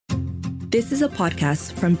This is a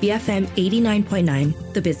podcast from BFM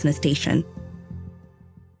 89.9, the business station.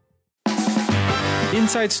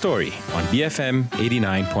 Inside Story on BFM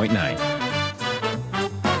 89.9.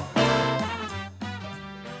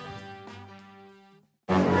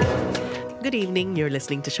 Good evening. You're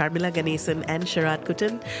listening to Sharmila Ganesan and Sharad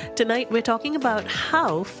Kutan. Tonight, we're talking about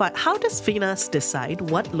how does FINAS decide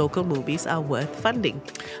what local movies are worth funding?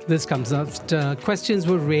 This comes after questions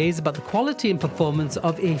were raised about the quality and performance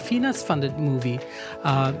of a FINAS-funded movie,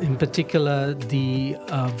 in particular the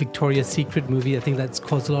Victoria's Secret movie. I think that's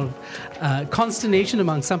caused a lot of consternation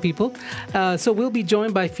among some people. So we'll be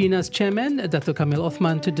joined by FINAS chairman, Dato' Kamil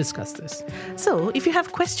Othman, to discuss this. So if you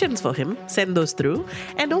have questions for him, send those through.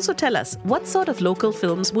 And also tell us, what sort of local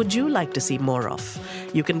films would you like to see more of?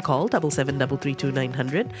 You can call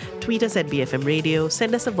 77332900, tweet us at BFM Radio,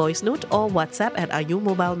 send us a voice note or WhatsApp at our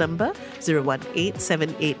mobile number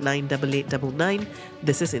 018-789-8899.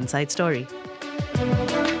 This is Inside Story.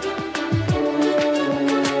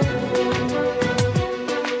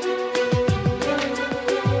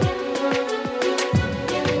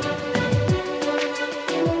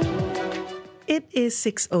 It is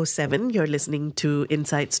 6:07. You're listening to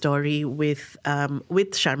Inside Story with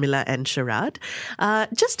Sharmila and Sharad.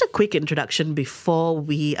 Just a quick introduction before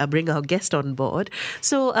we bring our guest on board.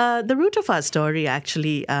 So the root of our story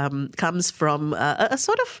actually comes from a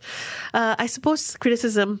sort of, I suppose,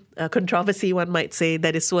 criticism, controversy, one might say,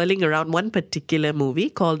 that is swirling around one particular movie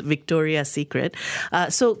called Victoria's Secret.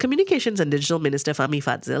 So Communications and Digital Minister Fahmi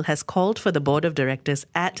Fadzil has called for the Board of Directors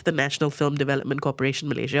at the National Film Development Corporation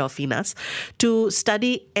Malaysia, or FINAS, to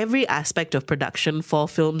study every aspect of production for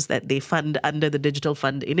films that they fund under the Digital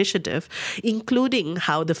Fund initiative, including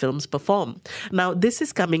how the films perform. Now, this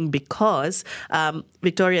is coming because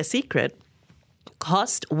Victoria's Secret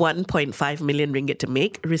cost 1.5 million ringgit to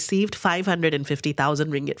make, received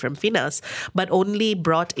 550,000 ringgit from FINAS, but only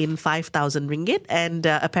brought in 5,000 ringgit and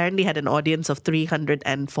apparently had an audience of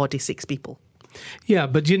 346 people. Yeah,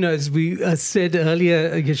 but as we said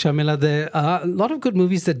earlier, Sharmila, there are a lot of good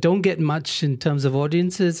movies that don't get much in terms of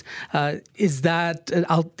audiences. Is that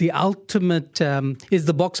the ultimate, is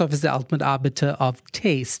the box office the ultimate arbiter of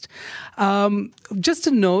taste? Just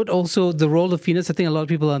to note also the role of FINAS, I think a lot of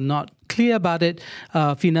people are not clear about it.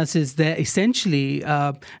 FINAS is there essentially,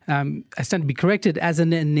 I stand to be corrected, as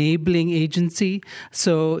an enabling agency.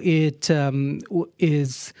 So it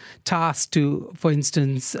is tasked to, for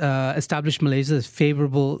instance, establish Malaysia as a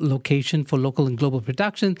favorable location for local and global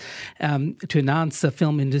production, to enhance the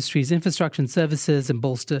film industry's infrastructure and services and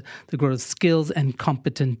bolster the growth of skills and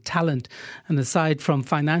competent talent. And aside from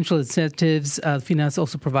financial incentives, FINAS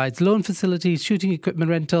also provides loan facilities, shooting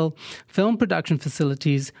equipment rental, film production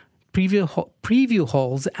facilities, preview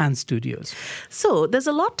halls and studios. So there's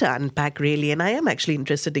a lot to unpack, really, and I am actually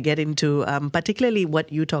interested to get into particularly what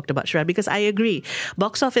you talked about, Sharad, because I agree,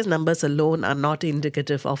 box office numbers alone are not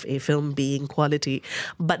indicative of a film being quality.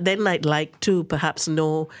 But then I'd like to perhaps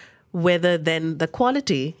know whether then the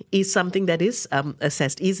quality is something that is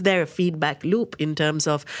assessed. Is there a feedback loop in terms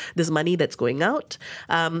of this money that's going out?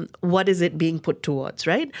 What is it being put towards,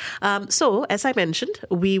 right? So, as I mentioned,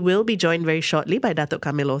 we will be joined very shortly by Dato'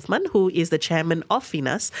 Kamil Othman, who is the chairman of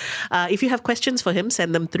FINAS. If you have questions for him,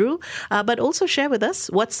 send them through. But also share with us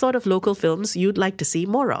what sort of local films you'd like to see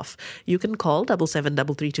more of. You can call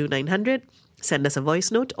 77332900. Send us a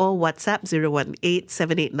voice note or WhatsApp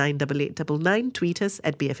 018-789-8899. Tweet us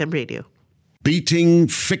at BFM Radio. Beating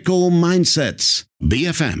fickle mindsets.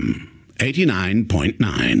 BFM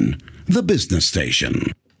 89.9, the business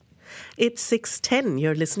station. It's 6:10.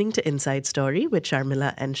 You're listening to Inside Story with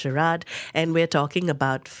Sharmila and Sharad, and we're talking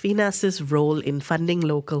about FINAS's role in funding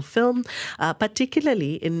local film,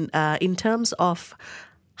 particularly in terms of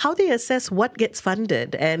how they assess what gets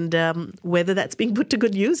funded and whether that's being put to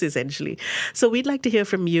good use, essentially. So we'd like to hear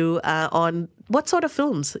from you on what sort of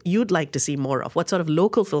films you'd like to see more of, what sort of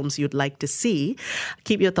local films you'd like to see.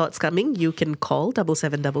 Keep your thoughts coming. You can call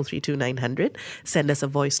 77332900, send us a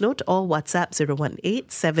voice note or WhatsApp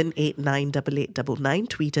 018-789-8899,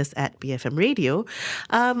 tweet us at BFM Radio.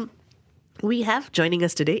 We have joining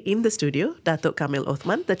us today in the studio, Dato' Kamil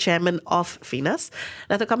Othman, the chairman of FINAS.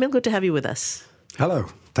 Dato' Kamil, good to have you with us. Hello.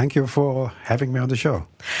 Thank you for having me on the show.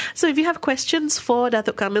 So if you have questions for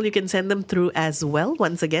Dato' Kamil, you can send them through as well.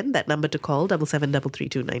 Once again, that number to call,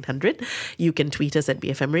 77332900. You can tweet us at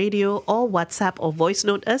BFM Radio or WhatsApp or voice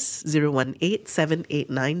note us,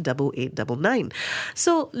 018-789-8899.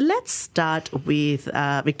 So let's start with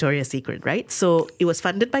Victoria's Secret, right? So it was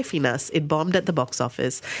funded by FINAS, it bombed at the box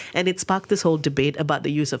office, and it sparked this whole debate about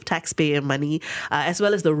the use of taxpayer money, as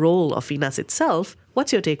well as the role of FINAS itself.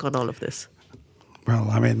 What's your take on all of this?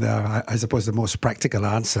 Well, I mean, I suppose the most practical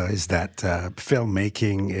answer is that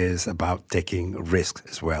filmmaking is about taking risks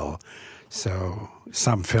as well. So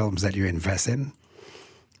some films that you invest in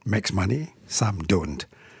makes money, some don't.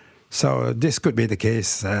 So this could be the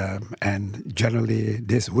case, and generally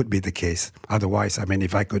this would be the case. Otherwise, I mean,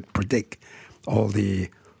 if I could predict all the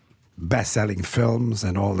best-selling films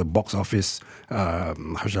and all the box office,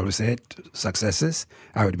 how shall we say it, successes,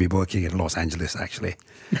 I would be working in Los Angeles, actually.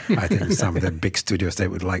 I think some of the big studios, they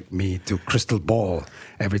would like me to crystal ball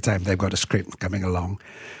every time they've got a script coming along.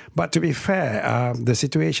 But to be fair, the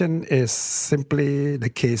situation is simply the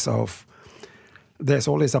case of there's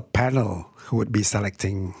always a panel who would be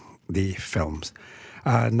selecting the films.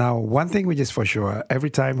 Now, one thing which is for sure, every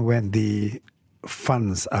time when the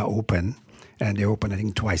funds are open, and they open, I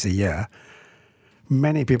think, twice a year,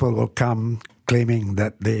 many people will come claiming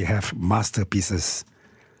that they have masterpieces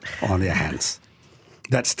on their hands.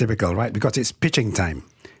 That's typical, right? Because it's pitching time.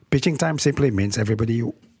 Pitching time simply means everybody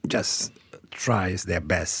just tries their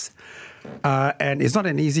best. And it's not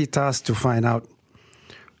an easy task to find out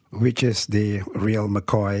which is the real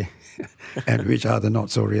McCoy and which are the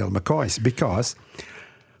not so real McCoys, because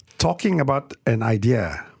talking about an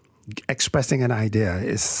idea, expressing an idea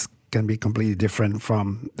can be completely different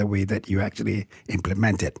from the way that you actually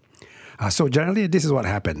implement it. So generally, this is what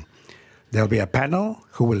happened. There'll be a panel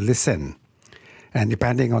who will listen. And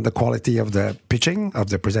depending on the quality of the pitching, of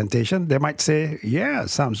the presentation, they might say, yeah,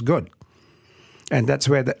 sounds good. And that's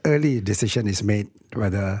where the early decision is made,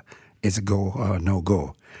 whether it's a go or no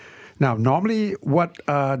go. Now, normally, what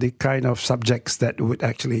are the kind of subjects that would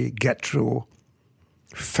actually get through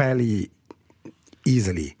fairly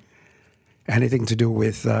easily? Anything to do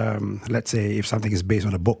with, let's say, if something is based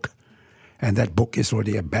on a book, and that book is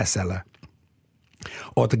already a bestseller,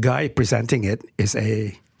 or the guy presenting it is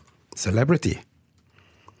a celebrity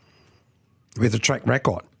with a track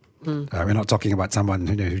record. We're not talking about someone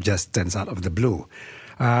who just turns out of the blue.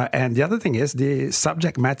 And the other thing is the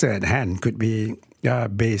subject matter at hand could be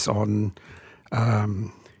based on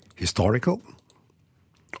historical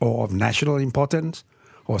or of national importance,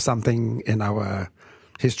 or something in our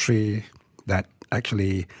history that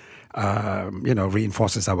actually,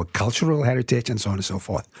 reinforces our cultural heritage and so on and so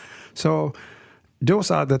forth. So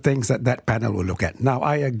those are the things that panel will look at. Now,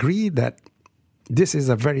 I agree that this is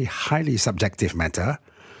a very highly subjective matter.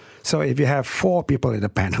 So if you have 4 people in the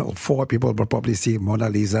panel, 4 people will probably see Mona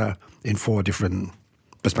Lisa in 4 different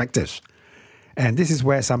perspectives. And this is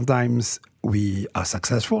where sometimes we are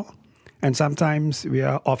successful and sometimes we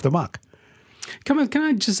are off the mark. Kamal, can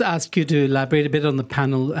I just ask you to elaborate a bit on the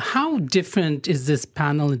panel? How different is this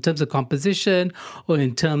panel in terms of composition or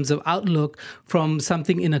in terms of outlook from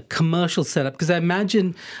something in a commercial setup? Because I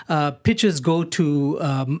imagine pitchers go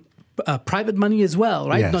to private money as well,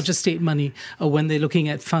 right? Yes. Not just state money when they're looking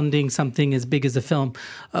at funding something as big as a film.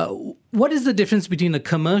 What is the difference between a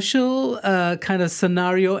commercial kind of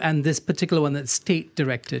scenario and this particular one that's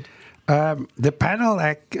state-directed? The panel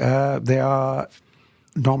act, they are...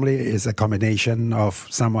 normally is a combination of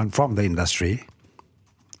someone from the industry,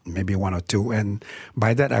 maybe 1 or 2. And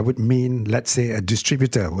by that, I would mean, let's say, a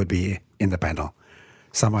distributor would be in the panel,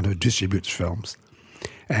 someone who distributes films.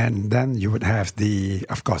 And then you would have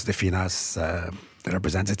of course, the FINAS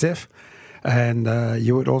representative. And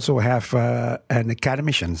you would also have an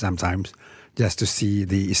academician sometimes, just to see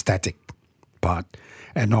the aesthetic part.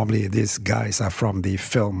 And normally these guys are from the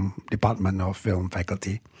film department or film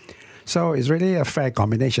faculty. So it's really a fair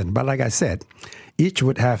combination. But like I said, each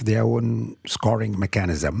would have their own scoring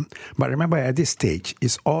mechanism. But remember, at this stage,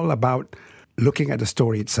 it's all about looking at the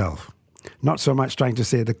story itself. Not so much trying to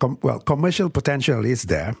say commercial potential is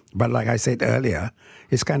there. But like I said earlier,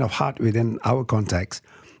 it's kind of hard within our context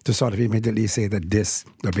to sort of immediately say that this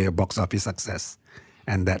will be a box office success.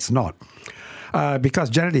 And that's not. Because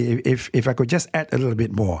generally, if I could just add a little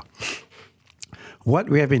bit more, what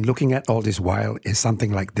we have been looking at all this while is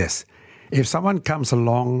something like this. If someone comes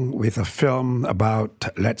along with a film about,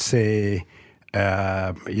 let's say,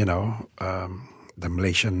 the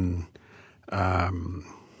Malaysian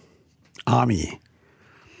army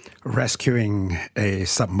rescuing a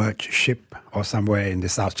submerged ship or somewhere in the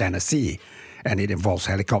South China Sea, and it involves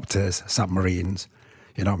helicopters, submarines,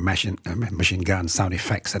 machine guns, sound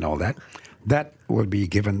effects and all that, that will be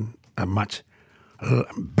given a much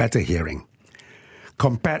better hearing.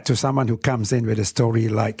 Compared to someone who comes in with a story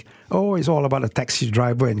like, it's all about a taxi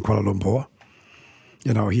driver in Kuala Lumpur.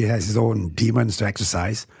 He has his own demons to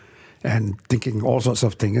exercise and thinking all sorts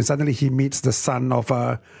of things. And suddenly he meets the son of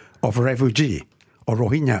a refugee or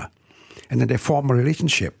Rohingya. And then they form a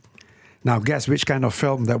relationship. Now, guess which kind of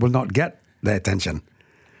film that will not get their attention?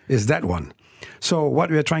 is that one. So what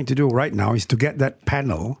we're trying to do right now is to get that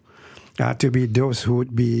panel to be those who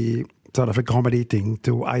would be sort of accommodating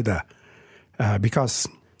to either. Because,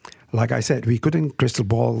 like I said, we couldn't crystal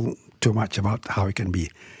ball too much about how it can be.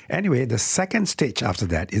 Anyway, the second stage after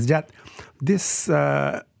that is that these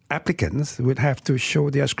applicants would have to show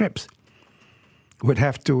their scripts, would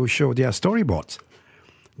have to show their storyboards.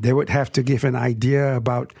 They would have to give an idea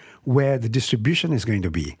about where the distribution is going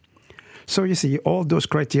to be. So you see, all those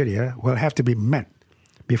criteria will have to be met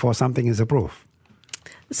before something is approved.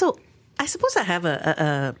 So I suppose I have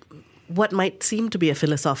a what might seem to be a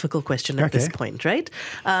philosophical question at this point, right?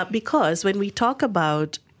 Because when we talk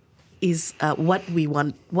about what we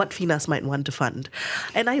want, what FINAS might want to fund,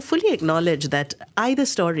 and I fully acknowledge that either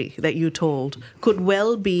story that you told could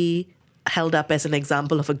well be held up as an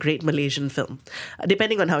example of a great Malaysian film,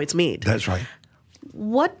 depending on how it's made. That's right.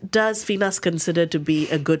 What does FINAS consider to be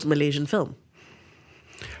a good Malaysian film?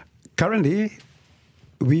 Currently,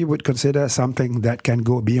 we would consider something that can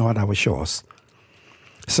go beyond our shores.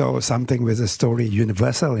 So something with a story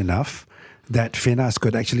universal enough that FINAS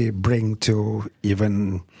could actually bring to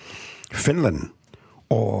even Finland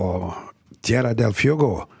or Tierra del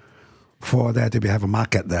Fuego for there to have a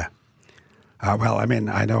market there. Well, I mean,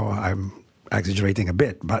 I know I'm exaggerating a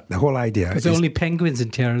bit, but the whole idea is... There's only penguins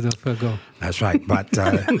in Tierra del Fuego. That's right, but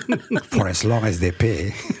for as long as they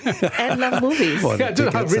pay. And love movies. I don't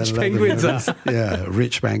know how rich penguins are. Yeah,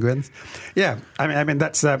 rich penguins. Yeah, I mean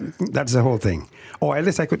that's the whole thing. Or at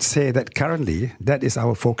least I could say that currently that is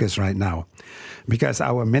our focus right now. Because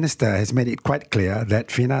our minister has made it quite clear that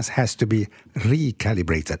FINAS has to be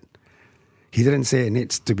recalibrated. He didn't say it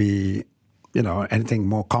needs to be anything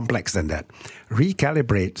more complex than that.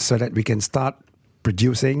 Recalibrate so that we can start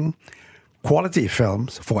producing quality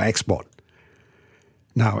films for export.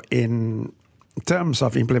 Now, in terms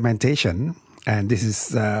of implementation, and this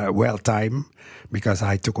is well-timed because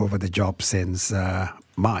I took over the job since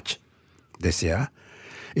March this year,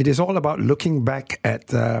 it is all about looking back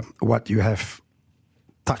at what you have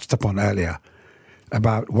touched upon earlier,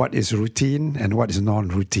 about what is routine and what is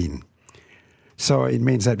non-routine. So it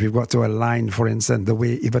means that we've got to align, for instance, the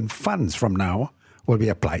way even funds from now will be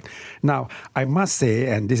applied. Now, I must say,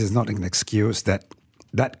 and this is not an excuse,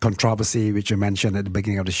 that controversy which you mentioned at the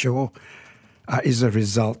beginning of the show is a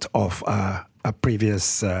result of a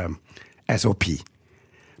previous SOP.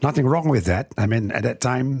 Nothing wrong with that. I mean, at that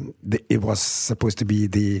time, it was supposed to be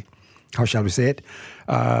the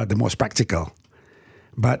most practical.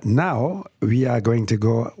 But now we are going to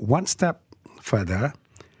go one step further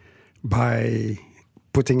by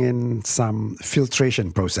putting in some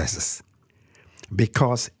filtration processes,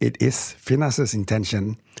 because it is FINAS's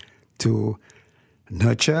intention to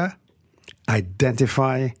nurture,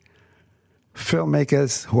 identify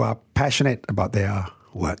filmmakers who are passionate about their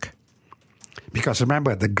work. Because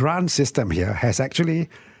remember, the grant system here has actually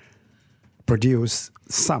produced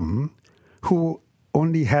some who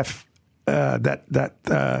only have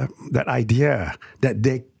that idea that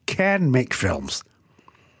they can make films.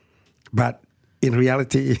 But in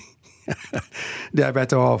reality, they're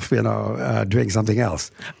better off, doing something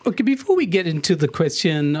else. Okay, before we get into the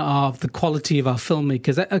question of the quality of our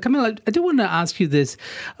filmmakers, Camille, I do want to ask you this.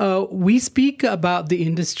 We speak about the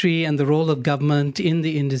industry and the role of government in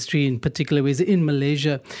the industry in particular ways in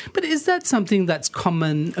Malaysia. But is that something that's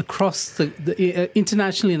common across the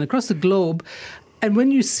internationally and across the globe? And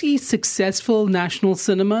when you see successful national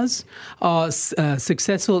cinemas or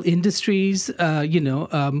successful industries,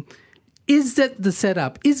 is that the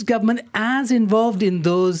setup? Is government as involved in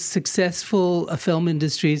those successful film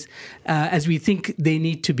industries as we think they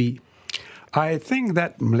need to be? I think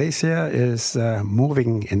that Malaysia is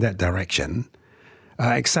moving in that direction,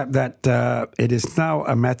 except that it is now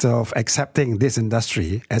a matter of accepting this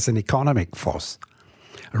industry as an economic force.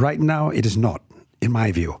 Right now, it is not, in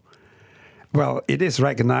my view. Well, it is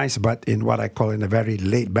recognized, but in what I call in a very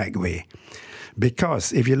laid-back way.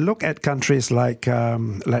 Because if you look at countries like,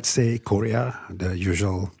 let's say, Korea, the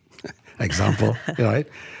usual example, right?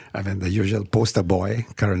 I mean, the usual poster boy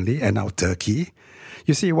currently, and now Turkey.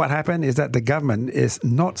 You see, what happened is that the government is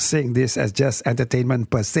not seeing this as just entertainment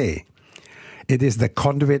per se. It is the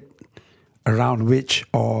conduit around which,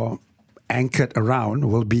 or anchored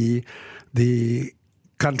around, will be the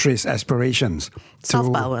country's aspirations.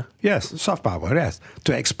 Soft power. Yes, soft power, yes.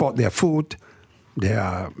 To export their food,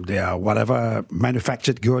 their whatever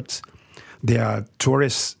manufactured goods, their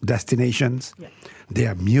tourist destinations,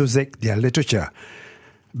 their music, their literature.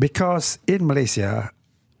 Because in Malaysia,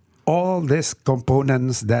 all these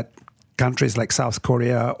components that countries like South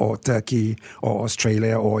Korea or Turkey or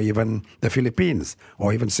Australia or even the Philippines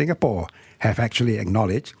or even Singapore have actually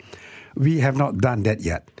acknowledged. We have not done that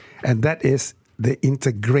yet. And that is the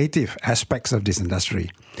integrative aspects of this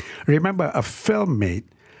industry. Remember, a film made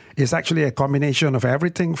is actually a combination of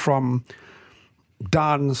everything from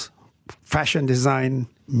dance, fashion design,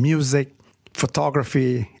 music,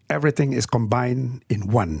 photography, everything is combined in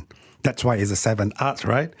one. That's why it's a 7 arts,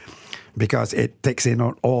 right? Because it takes in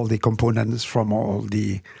all the components from all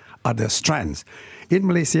the other strands. In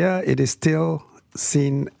Malaysia, it is still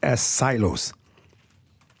seen as silos.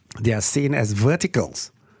 They are seen as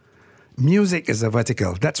verticals. Music is a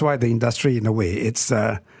vertical. That's why the industry, in a way, it's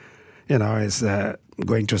going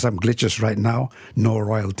through some glitches right now. No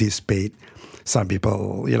royalties paid. Some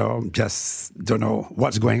people, just don't know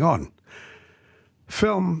what's going on.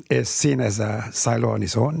 Film is seen as a silo on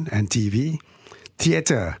its own, and TV.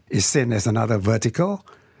 Theatre is seen as another vertical,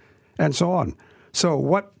 and so on. So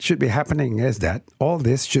what should be happening is that all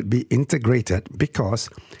this should be integrated because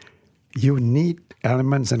you need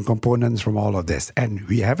elements and components from all of this. And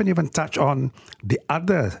we haven't even touched on the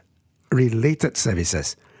other related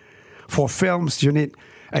services. For films, you need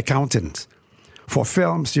accountants. For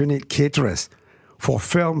films, you need caterers. For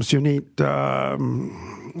films, you need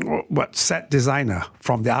set designer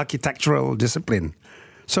from the architectural discipline.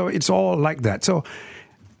 So it's all like that. So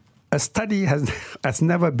a study has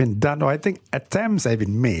never been done, or I think attempts have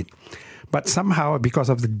been made, but somehow because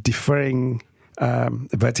of the differing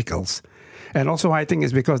verticals, and also I think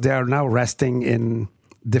it's because they are now resting in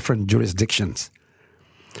different jurisdictions.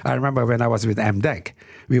 I remember when I was with MDEC,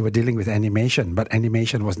 we were dealing with animation, but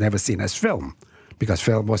animation was never seen as film because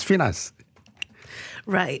film was FINAS.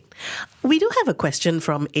 Right. We do have a question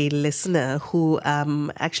from a listener who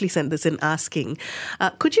actually sent this in asking,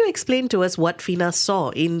 could you explain to us what FINAS saw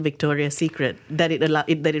in Victoria's Secret that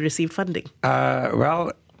it received funding?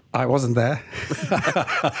 Well, I wasn't there.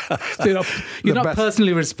 You're not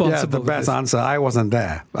personally responsible. Yeah, the best answer, I wasn't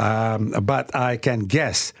there. But I can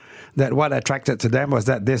guess that what attracted to them was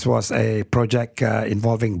that this was a project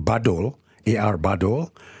involving Badul, A.R. Badul,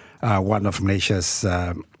 one of Malaysia's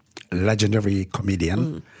legendary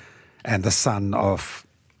comedian and the son of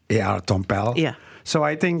A.R. Tompel. Yeah. So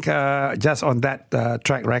I think just on that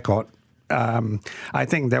track record, I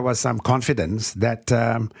think there was some confidence that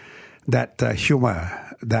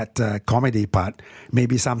humor, that comedy part may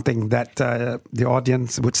be something that the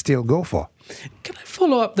audience would still go for. Can I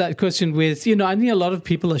follow up that question with, I think a lot of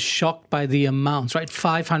people are shocked by the amounts, right?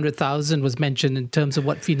 500,000 was mentioned in terms of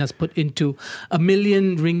what FINAS put into $1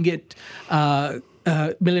 million ringgit. $1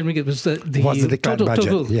 million ringgit was the declared budget,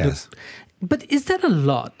 total. yes. But is that a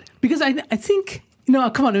lot? Because I think,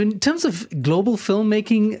 come on, in terms of global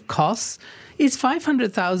filmmaking costs, is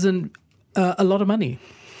 500,000 a lot of money?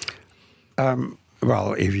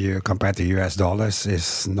 Well, if you compare to US dollars,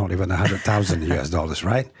 it's not even 100,000 US dollars,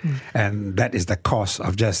 right? And that is the cost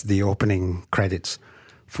of just the opening credits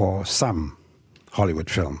for some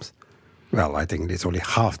Hollywood films. Well, I think it's only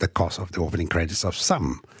half the cost of the opening credits of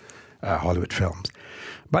some Hollywood films.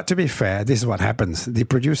 But to be fair, this is what happens. The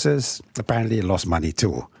producers apparently lost money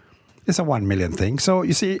too. It's a 1 million thing. So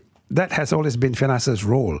you see, that has always been FINAS's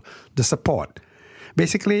role, the support.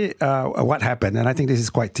 Basically, what happened, and I think this is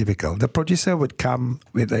quite typical, the producer would come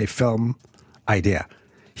with a film idea.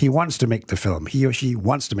 He wants to make the film. He or she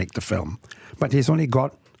wants to make the film. But he's only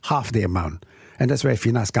got half the amount. And that's where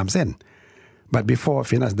FINAS comes in. But before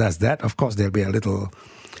FINAS does that, of course, there'll be a little,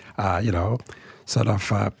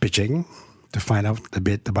 pitching to find out a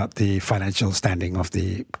bit about the financial standing of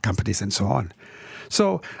the companies and so on.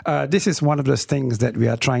 So this is one of those things that we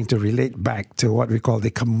are trying to relate back to what we call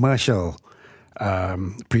the commercial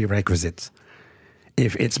prerequisites.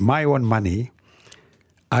 If it's my own money,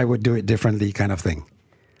 I would do it differently kind of thing.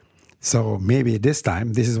 So maybe this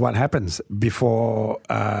time, this is what happens. Before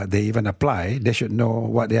they even apply, they should know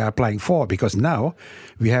what they are applying for, because now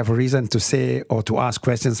we have a reason to say or to ask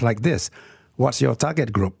questions like this. What's your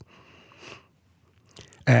target group?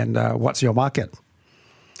 And what's your market?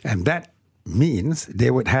 And that means they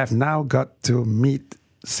would have now got to meet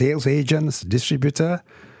sales agents, distributor,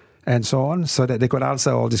 and so on, so that they could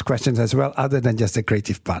answer all these questions as well, other than just the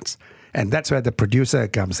creative parts. And that's where the producer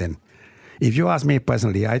comes in. If you ask me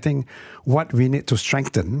personally, I think what we need to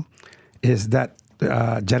strengthen is that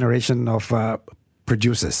generation of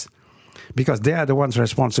producers, because they are the ones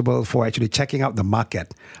responsible for actually checking out the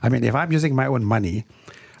market. I mean, if I'm using my own money,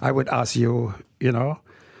 I would ask you,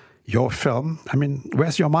 your film,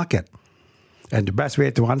 where's your market? And the best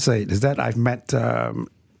way to answer it is that I've met,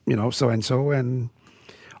 so-and-so, and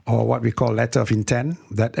or what we call letter of intent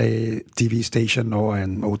that a TV station or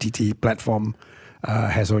an OTT platform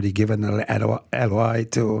has already given an LOI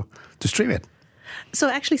to stream it. So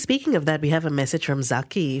actually, speaking of that, we have a message from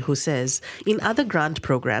Zaki who says, in other grant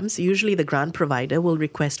programs, usually the grant provider will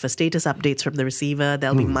request for status updates from the receiver.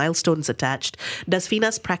 There'll be milestones attached. Does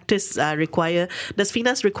FINAS require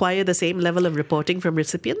the same level of reporting from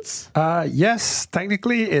recipients? Yes,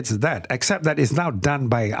 technically it's that, except that it's now done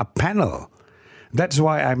by a panel. That's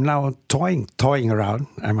why I'm now toying around.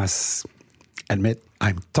 I must admit,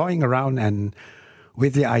 I'm toying around and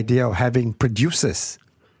with the idea of having producers.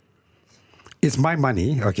 It's my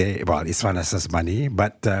money, okay, well, it's FINAS's money,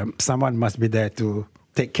 but someone must be there to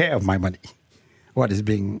take care of my money, what is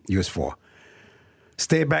being used for.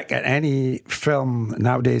 Stay back at any film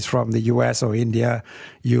nowadays from the US or India,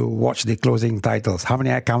 you watch the closing titles. How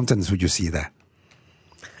many accountants would you see there?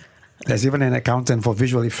 There's even an accountant for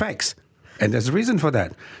visual effects. And there's a reason for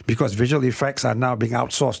that, because visual effects are now being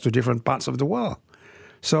outsourced to different parts of the world.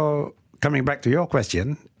 So coming back to your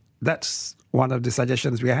question, that's one of the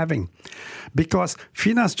suggestions we're having. Because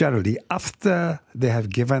FINAS generally, after they have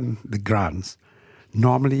given the grants,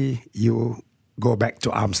 normally you go back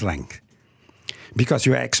to arm's length. Because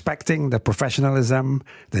you're expecting the professionalism,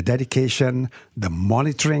 the dedication, the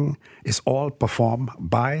monitoring is all performed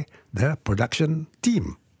by the production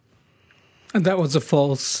team. And that was a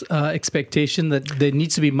false expectation that there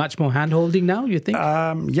needs to be much more hand-holding now, you think?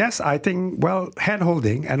 Yes, I think, well,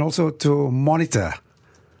 hand-holding and also to monitor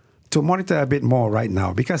a bit more right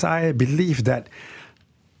now, because I believe that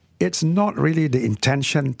it's not really the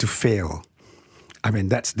intention to fail. I mean,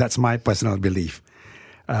 that's my personal belief.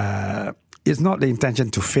 It's not the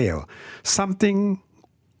intention to fail. Something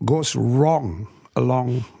goes wrong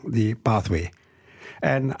along the pathway.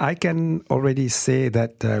 And I can already say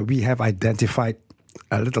that we have identified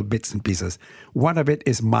a little bits and pieces. One of it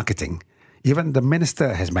is marketing. Even the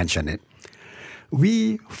minister has mentioned it.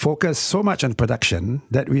 We focus so much on production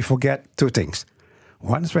that we forget two things.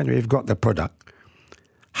 Once when we've got the product,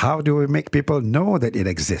 how do we make people know that it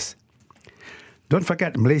exists? Don't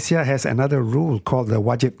forget, Malaysia has another rule called the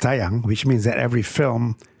wajib tayang, which means that every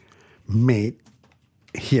film made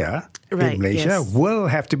here in Malaysia will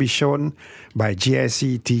have to be shown by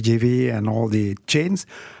GSC, TGV and all the chains,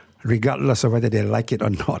 regardless of whether they like it or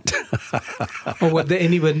not. Or whether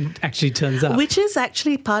anyone actually turns up. Which is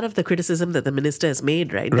actually part of the criticism that the minister has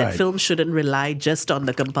made, right? That films shouldn't rely just on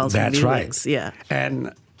the compulsory viewings. Right. Yeah.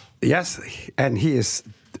 And yes, and he is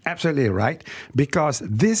absolutely right, because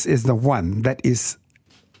this is the one that is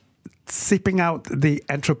seeping out the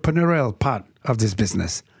entrepreneurial part of this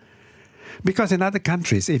business. Because in other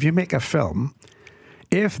countries, if you make a film,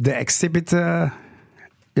 if the exhibitor,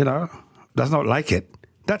 does not like it,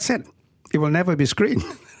 that's it. It will never be screened.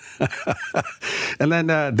 And then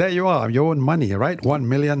there you are, your own money, right? 1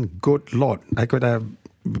 million, good Lord. I could have,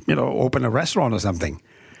 opened a restaurant or something.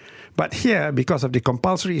 But here, because of the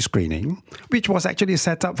compulsory screening, which was actually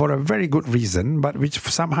set up for a very good reason, but which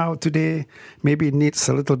somehow today maybe needs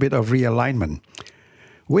a little bit of realignment.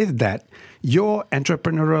 With that, your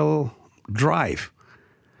entrepreneurial drive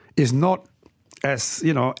is not as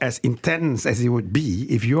intense as it would be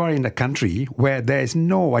if you are in a country where there is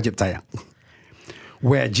no wajib tayang,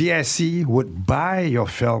 where GSC would buy your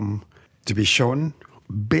film to be shown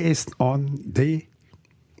based on the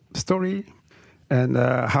story and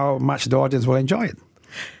how much the audience will enjoy it.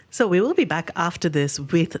 So we will be back after this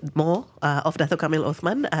with more of Datuk Kamil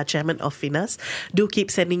Othman, Chairman of FINAS. Do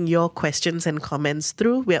keep sending your questions and comments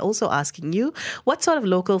through. We're also asking you what sort of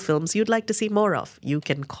local films you'd like to see more of. You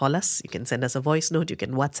can call us, you can send us a voice note, you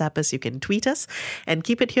can WhatsApp us, you can tweet us, and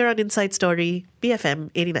keep it here on Inside Story,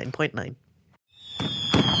 BFM 89.9.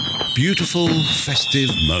 Beautiful festive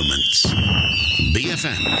moments.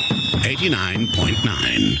 BFM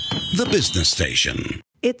 89.9, the business station.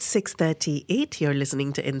 It's 6:38. You're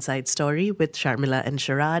listening to Inside Story with Sharmila and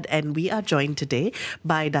Sharad, and we are joined today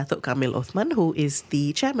by Datuk Kamil Othman, who is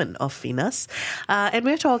the chairman of FINAS, and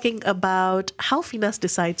we're talking about how FINAS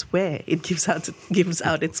decides where it gives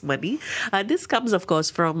out its money. This comes, of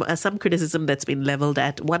course, from some criticism that's been leveled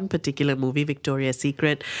at one particular movie, Victoria's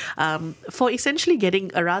Secret, for essentially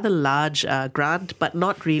getting a rather large grant, but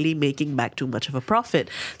not really making back too much of a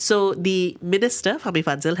profit. So the minister, Fahmi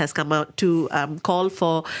Fadzil, has come out to call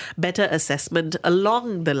for better assessment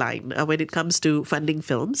along the line when it comes to funding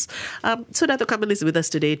films. So Datuk Kamil is with us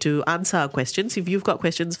today to answer our questions. If you've got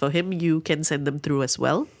questions for him, you can send them through as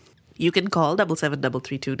well. You can call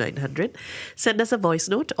 77332900, send us a voice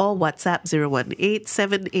note or WhatsApp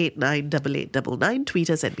 018-789-8899, tweet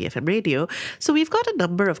us at BFM Radio. So we've got a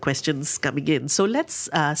number of questions coming in. So let's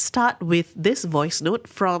start with this voice note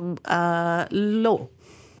from Lo.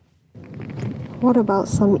 What about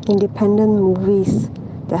some independent movies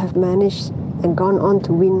that have managed and gone on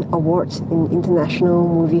to win awards in international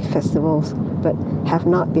movie festivals but have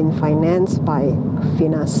not been financed by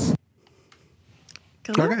FINAS?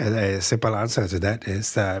 Okay, the simple answer to that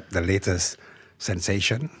is the latest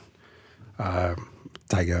sensation,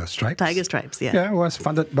 Tiger Stripes. Tiger Stripes, yeah. Yeah, it was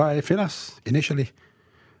funded by FINAS initially.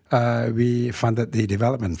 We funded the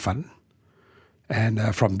development fund. And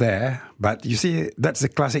from there, but you see, that's the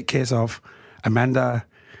classic case of Amanda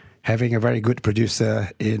having a very good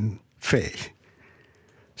producer in Faye.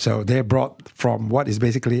 So they brought from what is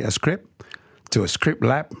basically a script to a script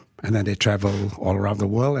lab, and then they travel all around the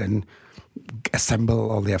world and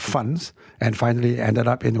assemble all their funds, and finally ended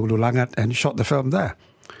up in Ululangat and shot the film there.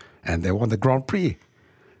 And they won the Grand Prix.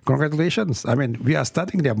 Congratulations. I mean, we are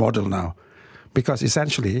studying their model now, because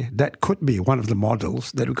essentially that could be one of the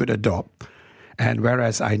models that we could adopt. And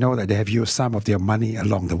whereas I know that they have used some of their money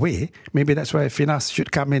along the way, maybe that's why FINAS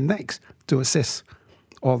should come in next to assist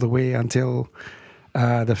all the way until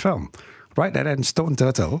the film. Right? And then Stone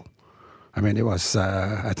Turtle, I mean, it was,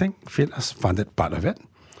 I think FINAS funded part of it.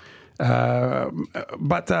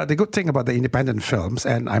 But the good thing about the independent films,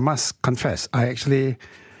 and I must confess, I actually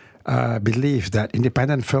believe that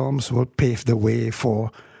independent films will pave the way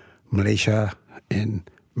for Malaysia in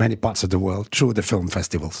many parts of the world through the film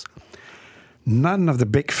festivals. None of the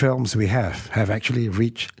big films we have actually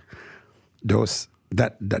reached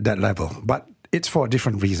that level, but it's for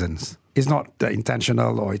different reasons. It's not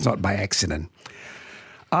intentional or it's not by accident.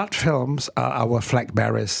 Art films are our flag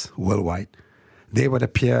bearers worldwide. They would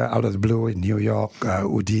appear out of the blue in New York,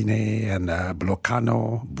 Udine, and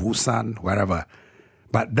Locarno, Busan, wherever.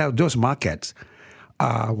 But those markets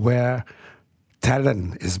are where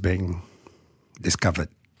talent is being discovered,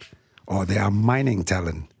 or they are mining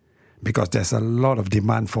talent, because there's a lot of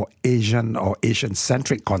demand for Asian or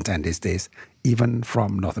Asian-centric content these days, even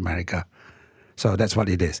from North America. So that's what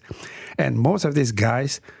it is. And most of these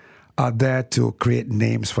guys are there to create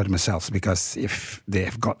names for themselves, because if they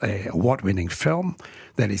have got an award-winning film,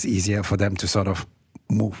 then it's easier for them to sort of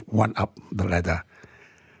move one up the ladder.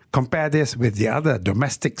 Compare this with the other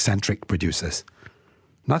domestic-centric producers.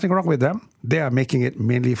 Nothing wrong with them. They are making it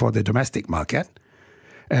mainly for the domestic market,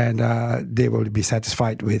 and they will be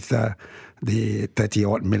satisfied with the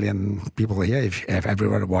 30-odd million people here if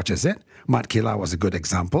everyone watches it. Mat Kilau was a good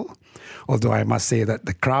example. Although I must say that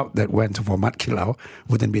the crowd that went for Mat Kilau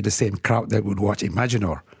wouldn't be the same crowd that would watch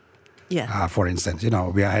Imaginor. Yeah. For instance,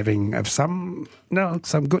 we are having some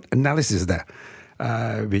good analysis there,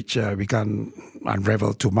 which we can't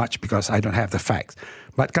unravel too much because I don't have the facts.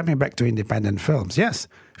 But coming back to independent films, yes,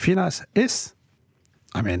 FINAS is,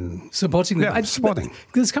 supporting them. Yeah, supporting.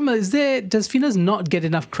 Does FINAS not get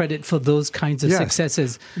enough credit for those kinds of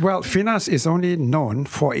successes? Well, FINAS is only known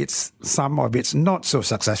for some of its not so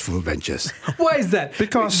successful ventures. Why is that?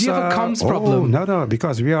 Because do you have a comms problem? No,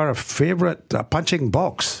 because we are a favorite punching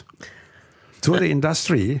box to the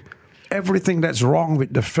industry. Everything that's wrong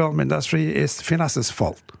with the film industry is FINAS's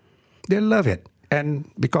fault. They love it,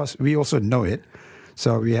 and because we also know it,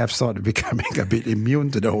 so we have sort of becoming a bit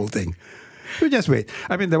immune to the whole thing. You just wait.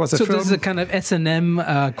 There was a film. So there's a kind of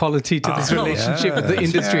S&M quality to this relationship with the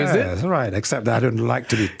industry, is it? That's right. Except that I don't like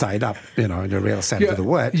to be tied up, in the real sense of the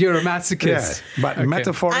word. You're a masochist. Yes. But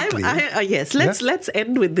metaphorically. Yes, let's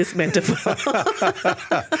end with this metaphor.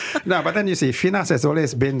 No, but then you see, FINAS has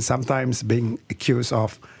always been sometimes being accused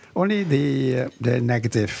of only the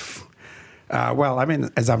negative,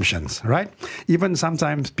 assumptions, right? Even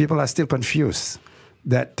sometimes people are still confused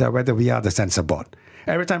that whether we are the censor board.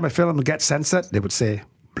 Every time a film gets censored, they would say,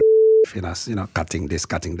 FINAS, cutting this,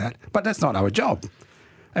 cutting that. But that's not our job.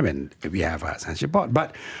 We have a censorship board.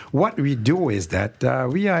 But what we do is that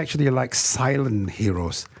we are actually like silent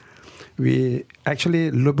heroes. We actually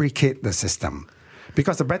lubricate the system.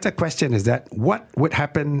 Because the better question is that what would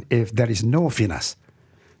happen if there is no FINAS?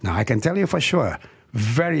 Now, I can tell you for sure,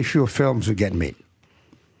 very few films would get made.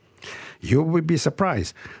 You would be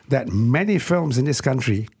surprised that many films in this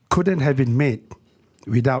country couldn't have been made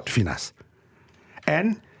without FINAS.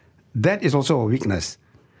 And that is also a weakness,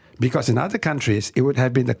 because in other countries, it would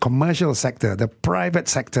have been the commercial sector, the private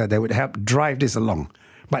sector that would help drive this along.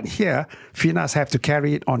 But here, FINAS have to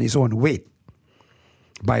carry it on its own weight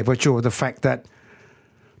by virtue of the fact that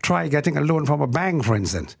try getting a loan from a bank, for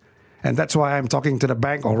instance. And that's why I'm talking to the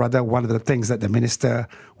bank, or rather one of the things that the minister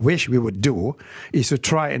wish we would do is to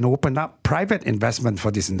try and open up private investment for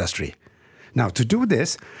this industry. Now, to do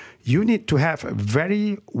this, you need to have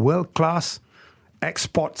very world-class,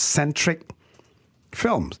 export-centric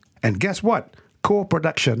films. And guess what?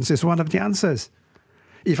 Co-productions is one of the answers.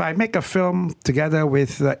 If I make a film together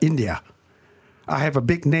with India, I have a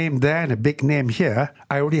big name there and a big name here,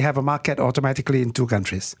 I already have a market automatically in 2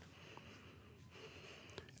 countries.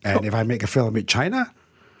 And if I make a film with China,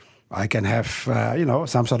 I can have,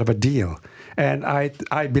 some sort of a deal. And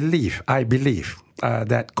I believe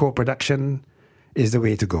that co-production is the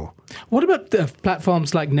way to go. What about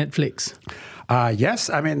platforms like Netflix? Yes,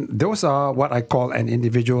 I mean, those are what I call an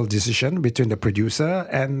individual decision between the producer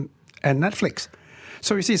and Netflix.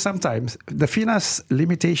 So you see, sometimes the FINAS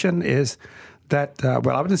limitation is that, I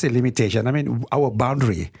wouldn't say limitation, I mean, our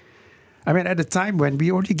boundary. I mean, at the time when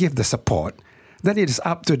we already give the support, then it is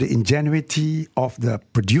up to the ingenuity of the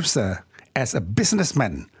producer as a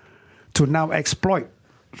businessman to now exploit.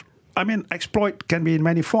 I mean, exploit can be in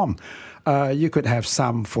many forms. You could have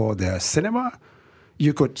some for the cinema.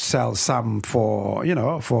 You could sell some for,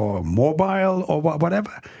 for mobile or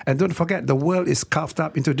whatever. And don't forget, the world is carved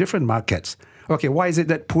up into different markets. Okay, why is it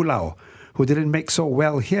that Pulau, who didn't make so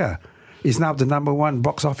well here, is now the number 1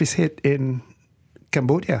 box office hit in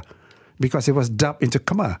Cambodia? Because it was dubbed into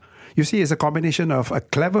Khmer. You see, it's a combination of a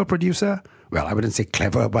clever producer, well, I wouldn't say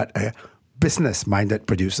clever, but a business-minded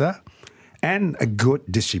producer, and a good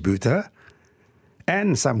distributor,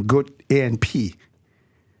 and some good A&P.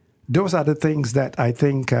 Those are the things that I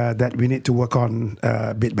think that we need to work on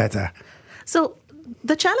a bit better. So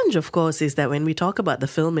the challenge, of course, is that when we talk about the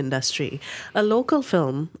film industry, a local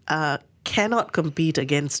film cannot compete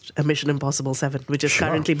against a Mission Impossible 7, which is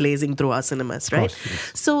currently blazing through our cinemas, right? Of course,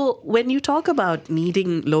 yes. So when you talk about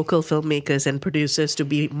needing local filmmakers and producers to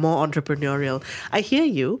be more entrepreneurial, I hear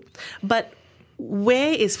you, but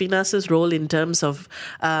where is FINAS's role in terms of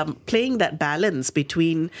playing that balance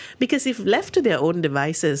between, because if left to their own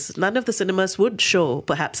devices, none of the cinemas would show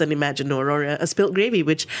perhaps an Imaginor or a Spilt Gravy,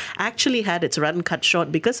 which actually had its run cut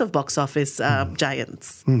short because of box office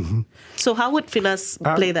giants. Mm-hmm. So how would FINAS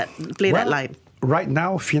play that line? Right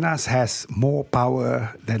now, FINAS has more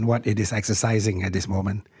power than what it is exercising at this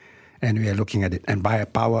moment. And we are looking at it. And by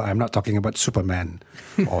power, I'm not talking about Superman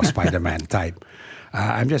or Spider-Man type.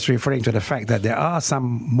 I'm just referring to the fact that there are some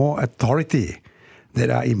more authority that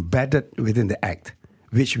are embedded within the Act,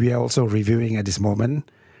 which we are also reviewing at this moment,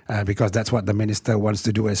 because that's what the minister wants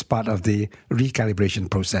to do as part of the recalibration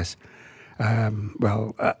process.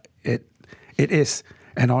 It is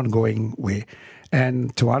an ongoing way.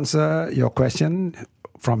 And to answer your question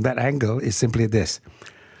from that angle is simply this.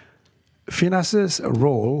 FINAS's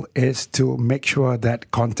role is to make sure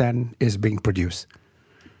that content is being produced.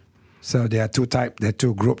 So there are there are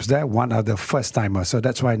 2 groups there. One are the first-timers. So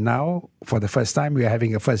that's why now, for the first time, we are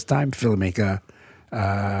having a first-time filmmaker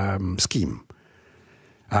scheme.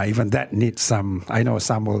 Even that needs some, I know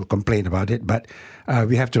some will complain about it, but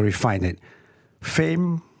we have to refine it.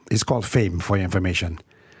 FAME is called FAME, for your information.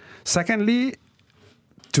 Secondly,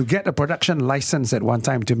 to get a production license at one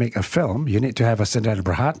time to make a film, you need to have a Sdn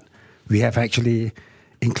Bhd. We have actually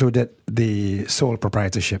included the sole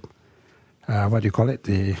proprietorship. What do you call it?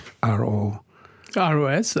 The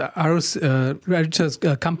ROS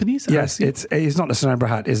registered companies? Yes, it's not a Sdn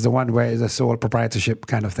Bhd. It's the one where it's a sole proprietorship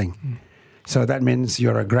kind of thing. So that means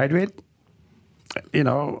you're a graduate.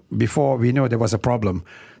 Before we know there was a problem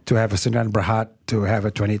to have a Sdn Bhd, to have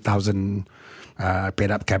a 20,000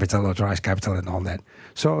 paid up capital, authorized capital and all that.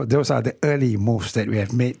 So those are the early moves that we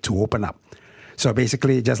have made to open up. So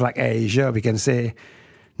basically, just like AirAsia, we can say,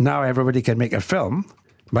 now everybody can make a film,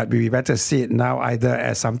 but we better see it now either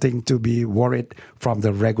as something to be worried from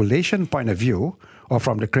the regulation point of view or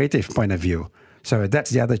from the creative point of view. So that's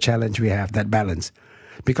the other challenge we have, that balance.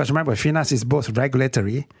 Because remember, FINAS is both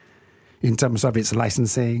regulatory in terms of its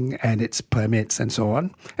licensing and its permits and so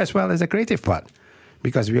on, as well as the creative part.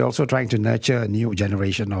 Because we're also trying to nurture a new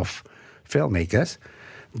generation of filmmakers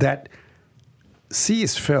that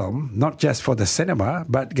sees film not just for the cinema,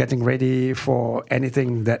 but getting ready for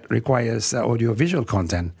anything that requires audiovisual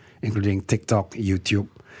content, including TikTok, YouTube,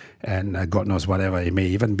 and God knows whatever. It may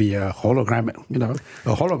even be a hologram,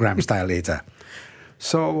 a hologram style later.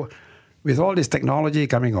 So with all this technology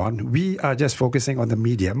coming on, we are just focusing on the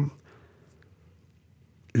medium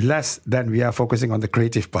less than we are focusing on the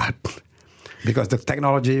creative part. Because the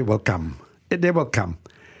technology will come. They will come.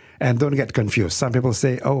 And don't get confused. Some people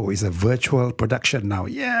say, oh, it's a virtual production now.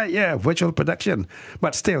 Yeah, virtual production.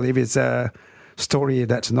 But still, if it's a story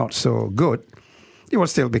that's not so good, it will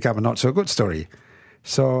still become a not so good story.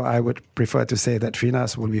 So I would prefer to say that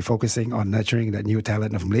FINAS will be focusing on nurturing the new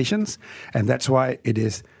talent of Malaysians. And that's why it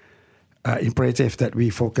is imperative that we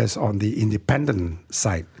focus on the independent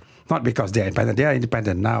side. Not because they're independent. They are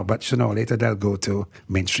independent now, but sooner or later they'll go to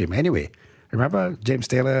mainstream anyway. Remember James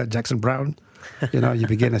Taylor, Jackson Brown? You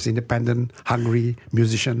begin as independent, hungry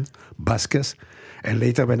musician, buskers. And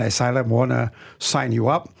later when Asylum Warner sign you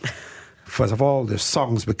up, first of all, the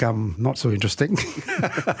songs become not so interesting.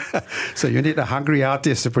 So you need a hungry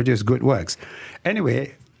artist to produce good works.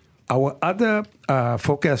 Anyway, our other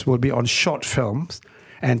focus will be on short films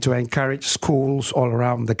and to encourage schools all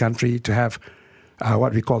around the country to have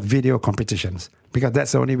what we call video competitions, because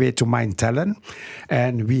that's the only way to mine talent.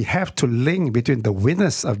 And we have to link between the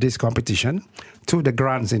winners of this competition to the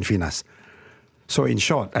grants in FINAS. So in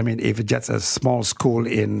short, I mean, if it's just a small school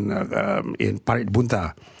in Parit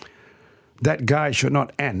Bunta, that guy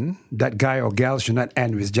or gal should not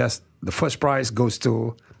end with just the first prize goes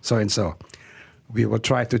to so-and-so. We will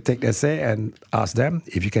try to take the essay and ask them,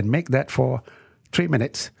 if you can make that for 3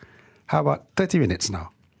 minutes, how about 30 minutes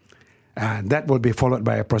now? And that will be followed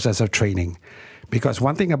by a process of training. Because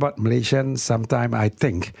one thing about Malaysians, sometimes I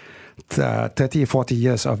think 30, 40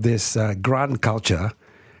 years of this grant culture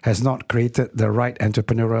has not created the right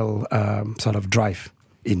entrepreneurial sort of drive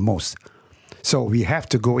in most. So we have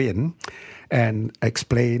to go in and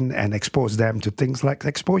explain and expose them to things like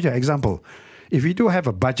exposure. Example, if we do have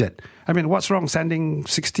a budget, I mean, what's wrong sending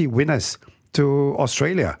 60 winners to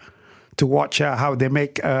Australia to watch how they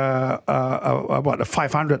make a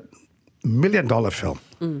 $500 million film?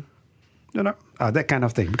 That kind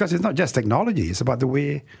of thing. Because it's not just technology, it's about the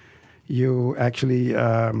way you actually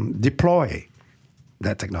deploy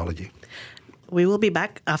that technology. We will be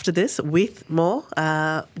back after this with more.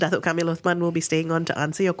 Datuk Kamil Othman will be staying on to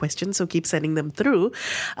answer your questions, so keep sending them through.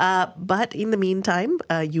 But in the meantime,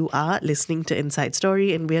 you are listening to Inside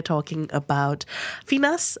Story, and we're talking about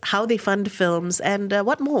FINAS, how they fund films, and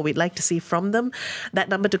what more we'd like to see from them. That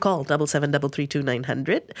number to call,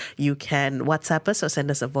 77332900. You can WhatsApp us or send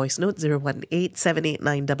us a voice note,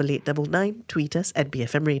 018-789-8899. Tweet us at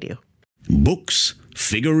BFM Radio. Books,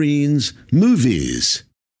 figurines, movies.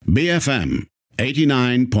 BFM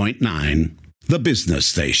 89.9, the business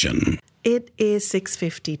station. It is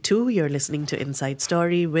 6:52. You're listening to Inside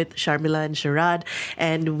Story with Sharmila and Sharad,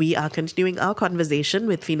 and we are continuing our conversation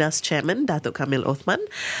with FINAS Chairman, Datuk Kamil Othman.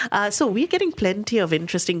 So we're getting plenty of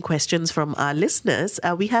interesting questions from our listeners.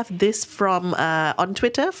 We have this from on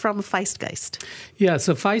Twitter from Feistgeist. Yeah,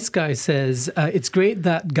 so Feistgeist says, it's great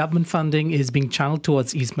that government funding is being channeled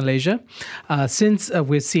towards East Malaysia. Since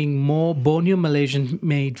we're seeing more Borneo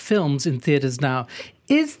Malaysian-made films in theatres now,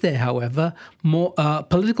 is there, however, more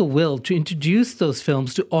political will to introduce those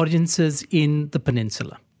films to audiences in the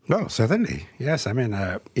peninsula? No, certainly. Yes, I mean,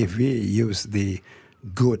 if we use the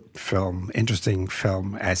good film, interesting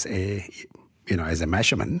film as a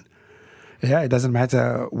measurement, it doesn't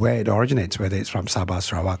matter where it originates, whether it's from Sabah,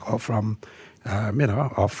 Sarawak, or from,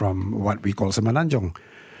 or from what we call Semenanjung.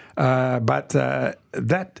 But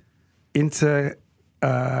that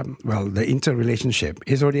the interrelationship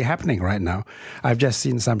is already happening right now. I've just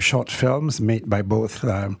seen some short films made by both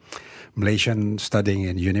Malaysian studying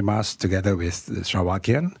in UNIMAS together with the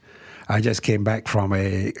Sarawakian. I just came back from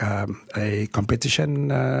a competition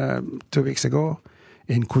 2 weeks ago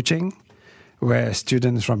in Kuching, where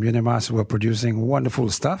students from UNIMAS were producing wonderful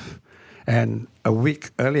stuff. And a week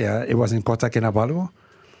earlier, it was in Kota Kinabalu.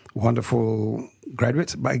 Wonderful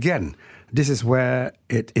graduates. But again, this is where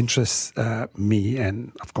it interests me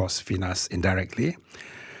and, of course, FINAS indirectly.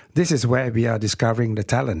 This is where we are discovering the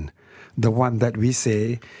talent, the one that we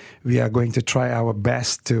say we are going to try our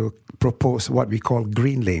best to propose what we call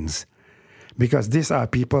green lanes. Because these are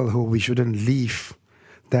people who we shouldn't leave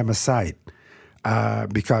them aside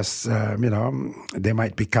because, they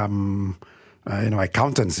might become,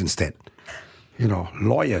 accountants instead,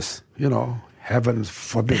 lawyers, Heaven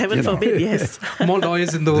forbid. Heaven forbid, yes. More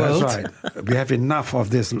lawyers in the world. That's right. We have enough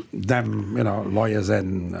of this damn, lawyers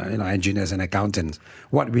and, engineers and accountants.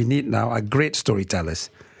 What we need now are great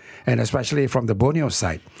storytellers. And especially from the Borneo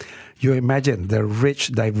side. You imagine the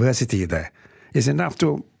rich diversity there is enough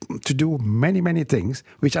to do many, many things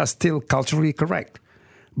which are still culturally correct,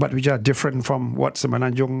 but which are different from what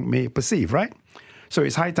Semenanjung may perceive, right? So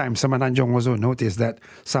it's high time Semenanjung also notice that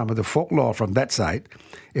some of the folklore from that side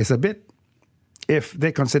is a bit, if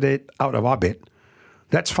they consider it out of orbit,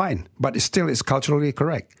 that's fine, but it still is culturally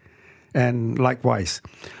correct. And likewise.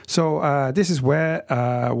 So this is where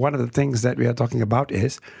one of the things that we are talking about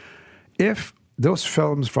is if those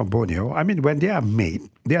films from Borneo, I mean, when they are made,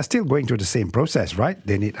 they are still going through the same process, right?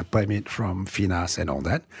 They need a permit from FINAS and all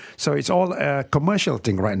that. So it's all a commercial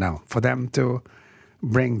thing right now for them to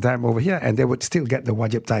bring them over here, and they would still get the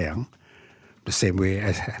wajib tayang the same way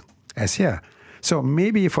as here. So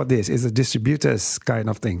maybe for this is a distributor's kind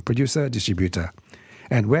of thing, producer, distributor.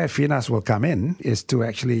 And where FINAS will come in is to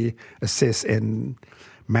actually assist in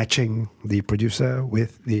matching the producer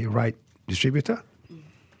with the right distributor.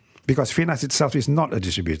 Because FINAS itself is not a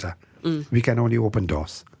distributor. We can only open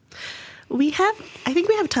doors. I think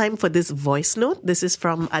we have time for this voice note. This is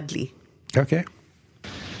from Adli. Okay.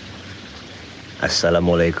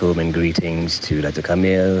 Assalamualaikum and greetings to Dr.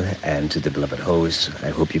 Kamil and to the beloved host. I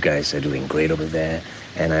hope you guys are doing great over there.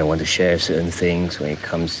 And I want to share certain things when it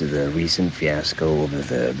comes to the recent fiasco over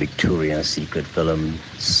the Victoria's Secret film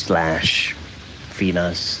 /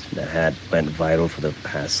 FINAS that went viral for the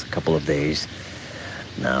past couple of days.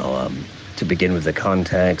 Now, to begin with the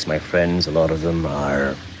context, my friends, a lot of them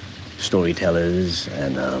are storytellers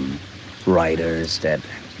and writers that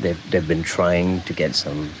they've been trying to get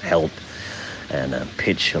some help and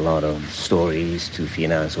pitch a lot of stories to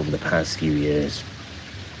FINAS over the past few years.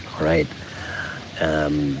 All right.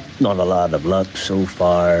 Not a lot of luck so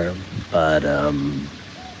far, but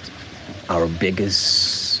our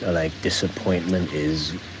biggest disappointment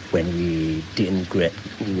is when we didn't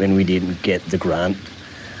get the grant,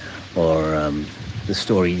 or the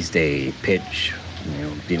stories they pitch,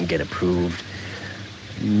 didn't get approved.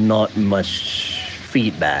 Not much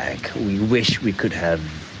feedback. We wish we could have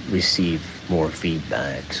received more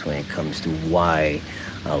feedbacks when it comes to why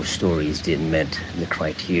our stories didn't meet the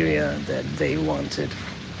criteria that they wanted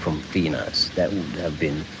from FINAS. That would have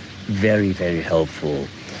been very, very helpful,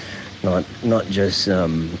 not just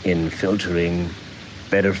in filtering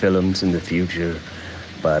better films in the future,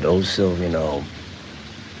 but also,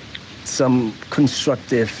 some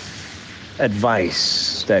constructive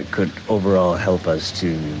advice that could overall help us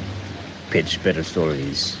to pitch better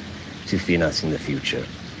stories to FINAS in the future.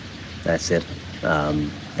 That's it.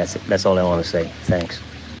 That's all I want to say. Thanks.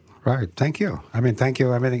 Right. Thank you. Thank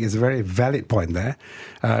you. I think it's a very valid point there,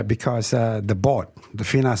 because the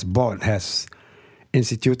FINAS board has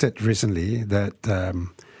instituted recently that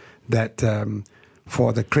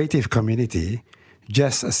for the creative community,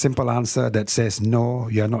 just a simple answer that says, no,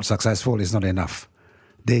 you're not successful is not enough.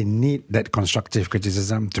 They need that constructive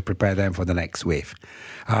criticism to prepare them for the next wave.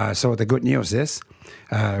 So the good news is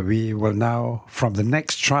we will now, from the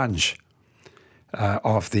next tranche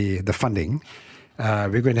of the funding,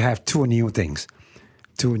 we're going to have two new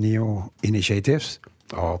initiatives,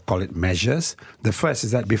 or call it measures. The first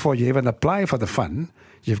is that before you even apply for the fund,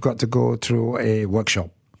 you've got to go through a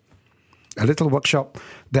workshop, a little workshop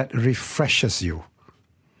that refreshes you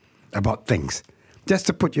about things, just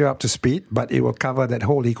to put you up to speed, but it will cover that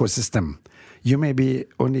whole ecosystem. You may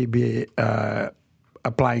only be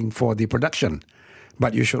applying for the production,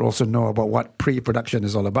 but you should also know about what pre-production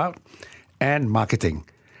is all about and marketing.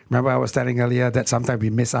 Remember I was telling earlier that sometimes we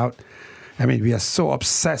miss out. We are so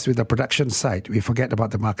obsessed with the production side, we forget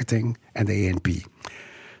about the marketing and the A&P.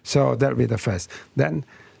 So that'll be the first. Then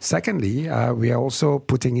secondly, we are also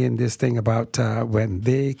putting in this thing about when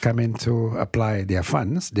they come in to apply their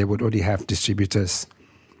funds, they would only have distributors.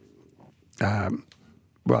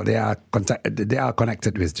 They are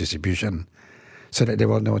connected with distribution, so that they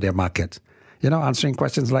will know their market. Answering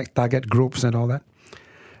questions like target groups and all that.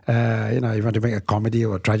 You want to make a comedy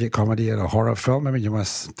or a tragic comedy or a horror film, you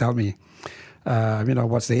must tell me,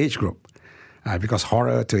 what's the age group? Because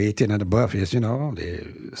horror to 18 and above is, the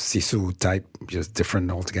sisu type, just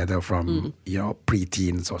different altogether from,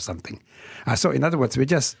 pre-teens or something. So in other words, we're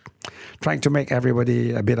just trying to make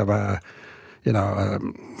everybody a bit of a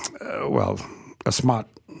smart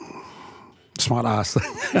ass.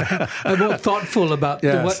 And more thoughtful about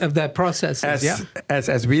yes. of their processes.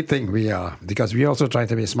 As we think we are, because we're also trying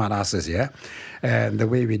to be smart asses, And the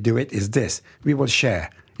way we do it is this: we will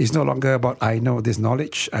share. It's no longer about I know this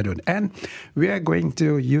knowledge, I don't. And we are going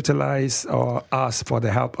to utilize or ask for the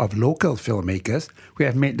help of local filmmakers who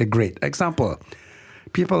have made the great. Example,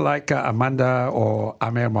 people like Amanda or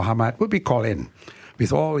Amir Muhammad would be called in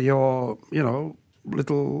with all your,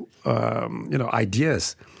 little,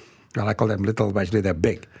 ideas. Well, I call them little, but actually they're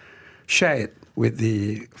big. Share it with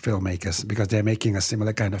the filmmakers because they're making a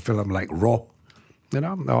similar kind of film like Raw,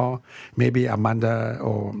 or maybe Amanda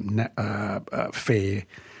or Faye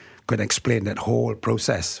could explain that whole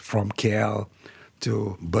process from KL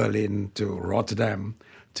to Berlin to Rotterdam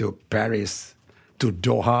to Paris to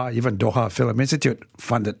Doha. Even Doha Film Institute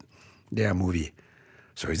funded their movie.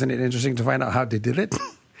 So isn't it interesting to find out how they did it?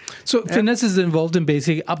 So FINAS is involved in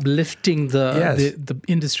basically uplifting the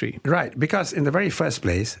industry. Right, because in the very first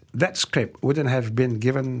place, that script wouldn't have been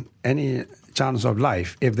given any chance of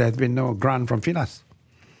life if there had been no grant from FINAS.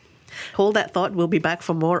 Hold that thought. We'll be back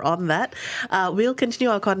for more on that. We'll continue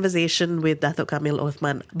our conversation with Datuk Kamil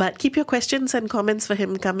Othman. But keep your questions and comments for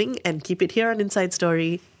him coming, and keep it here on Inside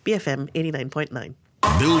Story, BFM 89.9.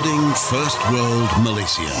 Building First World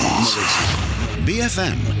Malaysia.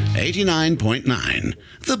 BFM 89.9,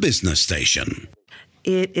 the business station.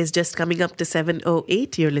 It is just coming up to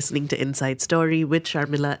 7:08. You're listening to Inside Story with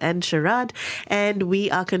Sharmila and Sharad, and we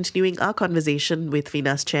are continuing our conversation with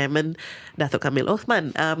FINAS chairman, Datuk Kamil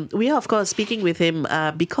Othman. We are, of course, speaking with him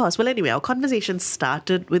because, our conversation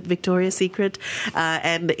started with Victoria's Secret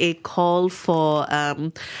and a call for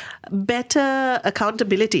better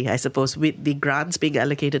accountability, I suppose, with the grants being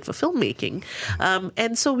allocated for filmmaking.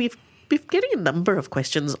 And so we're getting a number of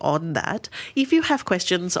questions on that. If you have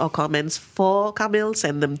questions or comments for Kamil,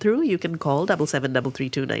 send them through. You can call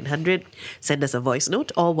 77332900, send us a voice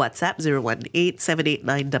note, or WhatsApp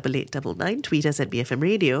 018-789-8899, tweet us at BFM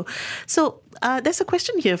Radio. So there's a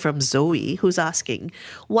question here from Zoe who's asking,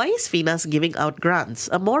 why is FINAS giving out grants?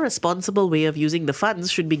 A more responsible way of using the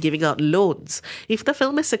funds should be giving out loans. If the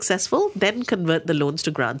film is successful, then convert the loans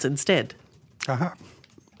to grants instead.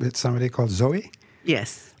 It's somebody called Zoe?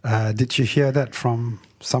 Yes. Did you hear that from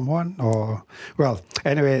someone? Or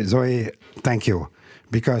anyway, Zoe, thank you,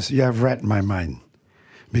 because you have read my mind.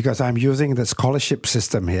 Because I'm using the scholarship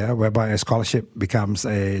system here, whereby a scholarship becomes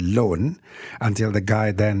a loan until the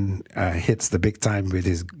guy then hits the big time with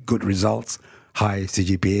his good results, high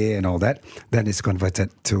CGPA and all that. Then it's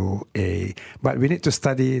converted to a... But we need to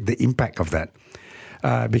study the impact of that.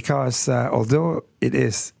 Because although it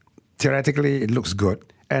is, theoretically, it looks good,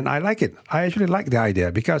 and I like it. I actually like the idea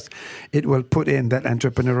because it will put in that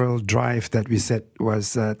entrepreneurial drive that we said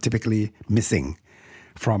was typically missing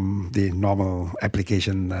from the normal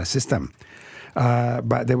application system.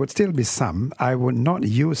 But there would still be some. I would not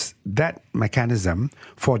use that mechanism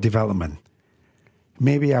for development.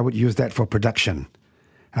 Maybe I would use that for production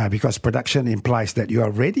because production implies that you are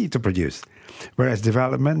ready to produce. Whereas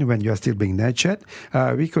development, when you are still being nurtured,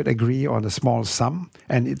 we could agree on a small sum,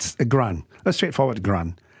 and it's a grant, a straightforward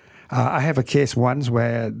grant. I have a case once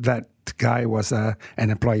where that guy was an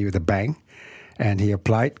employee with a bank, and he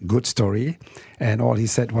applied, good story, and all he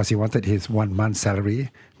said was he wanted his 1 month's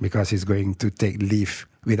salary because he's going to take leave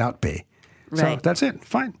without pay. Right. So that's it,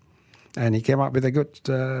 fine. And he came up with a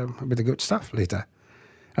good stuff later.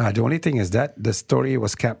 The only thing is that the story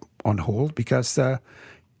was kept on hold because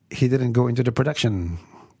he didn't go into the production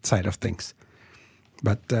side of things.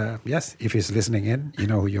 But yes, if he's listening in, you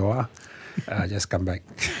know who you are. Just come back.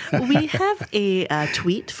 We have a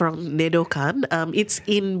tweet from Nedo Khan. It's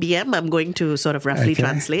in BM. I'm going to sort of roughly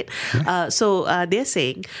translate. Yeah. So they're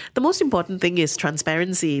saying the most important thing is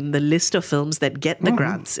transparency in the list of films that get the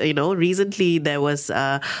grants. You know, recently there was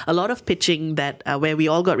a lot of pitching that where we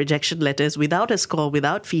all got rejection letters without a score,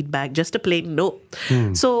 without feedback, just a plain no.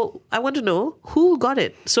 So I want to know who got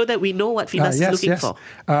it so that we know what FINAS is looking for.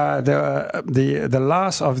 The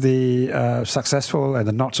last of the successful and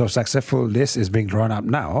the not so successful list is being drawn up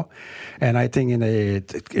now, and I think in a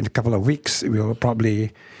couple of weeks we will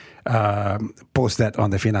probably post that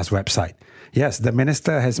on the FINAS website. Yes, the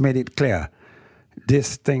minister has made it clear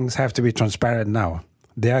these things have to be transparent now.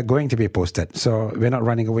 They are going to be posted, so we're not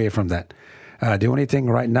running away from that. The only thing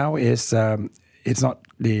right now is it's not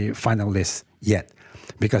the final list yet,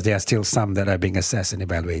 because there are still some that are being assessed and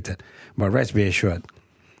evaluated. But rest be assured,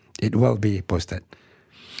 it will be posted.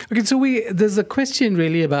 Okay, so there's a question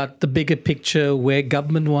really about the bigger picture, where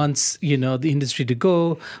government wants, the industry to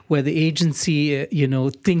go, where the agency,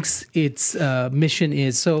 thinks its mission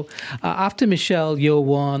is. So after Michelle Yeoh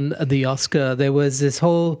won the Oscar, there was this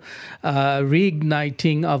whole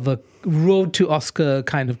reigniting of a road to Oscar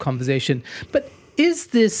kind of conversation. But is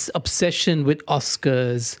this obsession with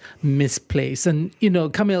Oscars misplaced? And,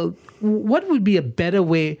 Kamil, what would be a better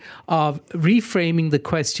way of reframing the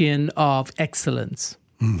question of excellence?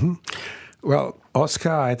 Mm-hmm. Well,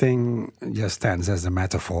 Oscar, I think, just stands as a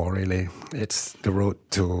metaphor, really. It's the road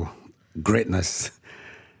to greatness,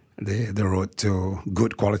 the road to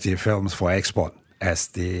good quality films for export as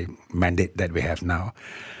the mandate that we have now.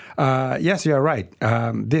 Yes, you're right.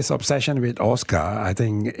 This obsession with Oscar, I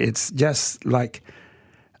think it's just like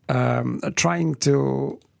trying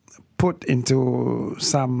to put into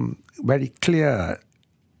some very clear,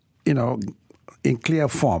 in clear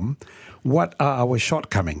form, what are our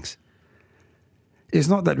shortcomings? It's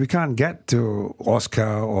not that we can't get to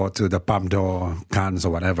Oscar or to the Palme d'Or, Cannes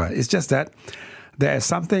or whatever. It's just that there is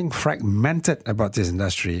something fragmented about this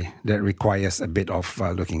industry that requires a bit of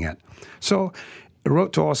looking at. So,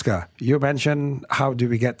 Road to Oscar, you mentioned how do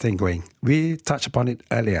we get things going. We touched upon it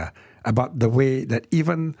earlier about the way that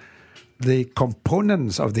even the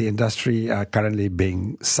components of the industry are currently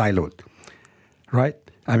being siloed, right?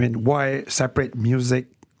 I mean, why separate music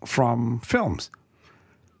from films?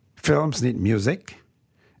 Films need music,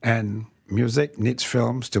 and music needs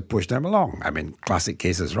films to push them along. I mean, classic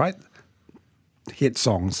cases, right? Hit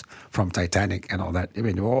songs from Titanic and all that. I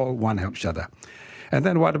mean, all one helps each other. And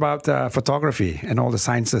then what about photography and all the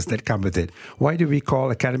sciences that come with it? Why do we call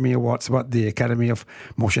Academy Awards about the Academy of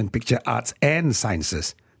Motion Picture Arts and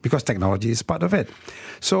Sciences? Because technology is part of it.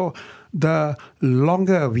 So the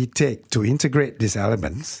longer we take to integrate these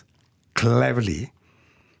elements cleverly,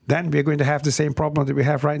 then we're going to have the same problem that we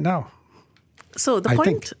have right now. So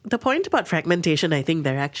the point about fragmentation, I think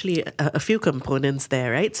there are actually a few components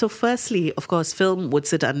there, right? So firstly, of course, film would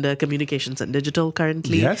sit under communications and digital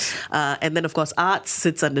currently. Yes. And then, of course, arts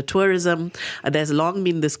sits under tourism. There's long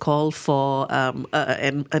been this call for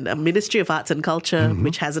a Ministry of Arts and Culture,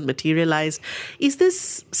 which hasn't materialized. Is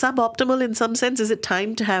this suboptimal in some sense? Is it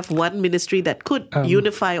time to have one ministry that could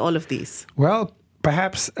unify all of these? Well,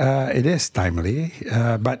 perhaps it is timely,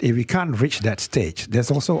 but if we can't reach that stage,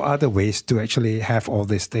 there's also other ways to actually have all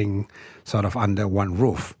this thing sort of under one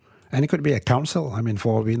roof. And it could be a council, I mean,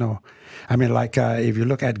 for all we know. I mean, like if you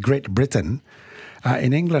look at Great Britain,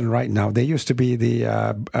 in England right now, there used to be the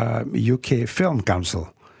UK Film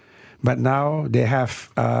Council. But now they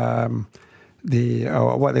have what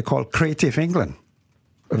they call Creative England,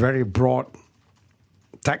 a very broad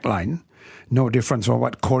tagline. No difference from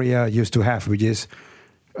what Korea used to have, which is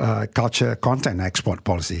culture content export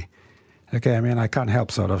policy. Okay, I mean, I can't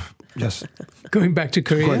help sort of just... Going back to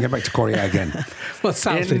Korea? Going back to Korea again. Well,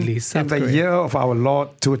 South at least. In the year of our Lord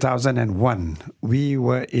 2001, we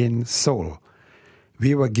were in Seoul.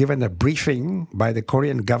 We were given a briefing by the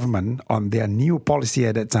Korean government on their new policy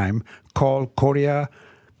at that time called Korea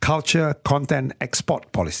Culture Content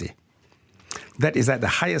Export Policy. That is at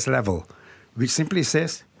the highest level, which simply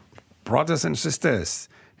says, brothers and sisters,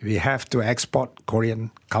 we have to export Korean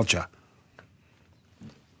culture.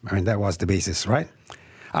 I mean, that was the basis, right?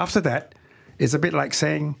 After that, it's a bit like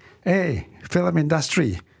saying, hey, film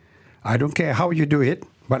industry, I don't care how you do it,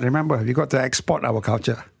 but remember, we got to export our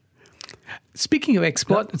culture. Speaking of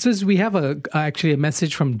export, it says we have actually a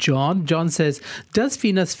message from John. John says, does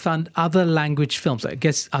FINAS fund other language films? I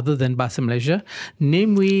guess other than Bahasa Malaysia.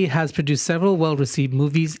 Namely has produced several well-received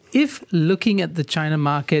movies. If looking at the China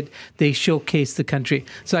market, they showcase the country.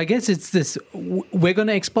 So I guess it's this, we're going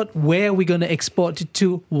to export. Where are we going to export it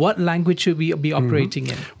to? What language should we be operating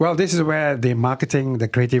in? Well, this is where the marketing, the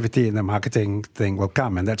creativity in the marketing thing will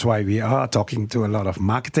come. And that's why we are talking to a lot of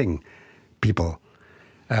marketing people.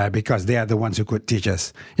 Because they are the ones who could teach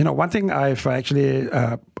us. You know, one thing I've actually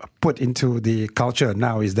put into the culture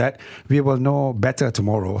now is that we will know better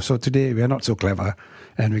tomorrow. So today we are not so clever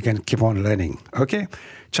and we can keep on learning. Okay?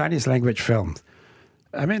 Chinese language films.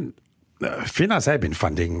 I mean, FINAS have been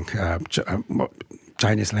funding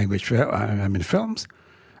Chinese language films.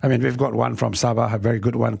 I mean, we've got one from Sabah, a very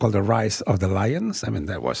good one called The Rise of the Lions. I mean,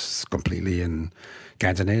 that was completely in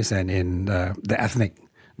Cantonese and in the ethnic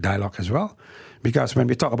dialogue as well. Because when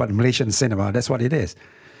we talk about Malaysian cinema, that's what it is.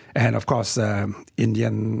 And of course,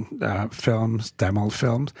 Indian films, Tamil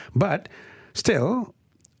films. But still,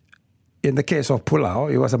 in the case of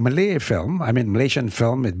Pulau, it was a Malay film. I mean, Malaysian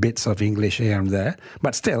film with bits of English here and there.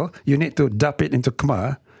 But still, you need to dub it into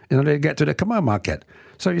Khmer in order to get to the Khmer market.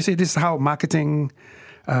 So you see, this is how marketing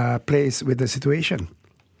plays with the situation.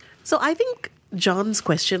 So I think John's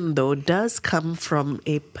question, though, does come from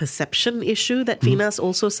a perception issue that FINAS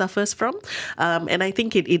also suffers from. And I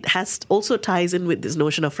think it has also ties in with this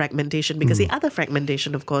notion of fragmentation, because the other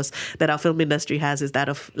fragmentation, of course, that our film industry has is that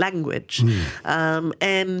of language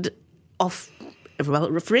and of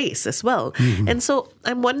race as well. And so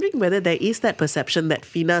I'm wondering whether there is that perception that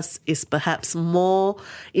FINAS is perhaps more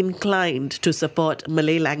inclined to support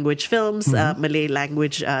Malay language films, Malay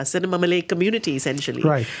language cinema, Malay community essentially.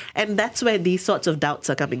 Right. And that's where these sorts of doubts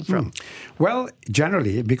are coming from. Well,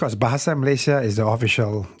 generally, because Bahasa Malaysia is the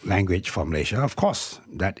official language for Malaysia, of course,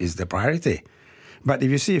 that is the priority. But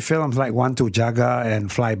if you see films like One to Jaga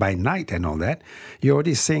and Fly by Night and all that, you're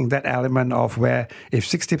already seeing that element of where if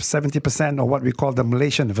 60-70% of what we call the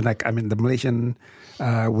Malaysian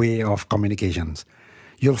way of communications,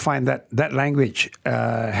 you'll find that that language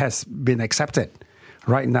has been accepted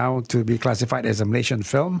right now to be classified as a Malaysian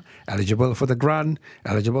film, eligible for the grant,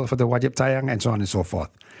 eligible for the wajib tayang, and so on and so forth.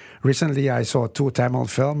 Recently, I saw 2 Tamil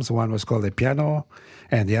films. One was called The Piano,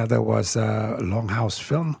 and the other was a Longhouse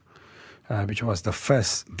film, which was the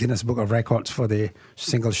first Guinness Book of Records for the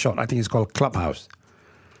single shot. I think it's called Clubhouse.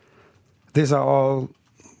 These are all,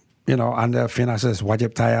 under FINAS's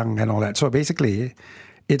wajib tayang and all that. So basically,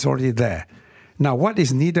 it's already there. Now, what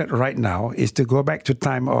is needed right now is to go back to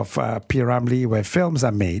time of P. Ramlee, where films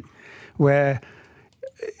are made, where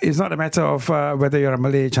it's not a matter of whether you're a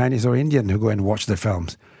Malay, Chinese, or Indian who go and watch the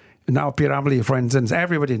films. Now, P. Ramlee, for instance,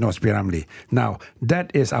 everybody knows P. Ramlee. Now,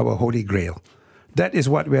 that is our holy grail. That is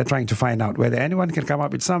what we are trying to find out, whether anyone can come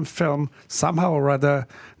up with some film, somehow or other,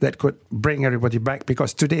 that could bring everybody back.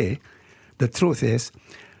 Because today, the truth is,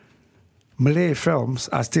 Malay films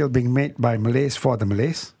are still being made by Malays for the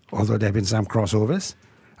Malays, although there have been some crossovers.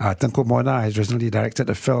 Tengku Mona has recently directed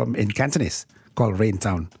a film in Cantonese called Rain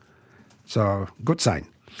Town. So, good sign.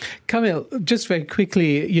 Kamil, just very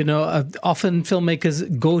quickly, often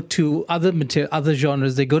filmmakers go to other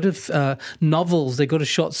genres. They go to novels, they go to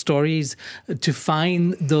short stories to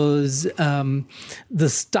find those the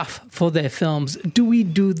stuff for their films. Do we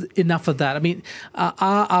do enough of that? I mean, are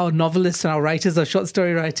our novelists and our writers, our short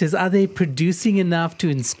story writers, are they producing enough to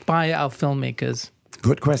inspire our filmmakers?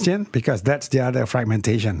 Good question, because that's the other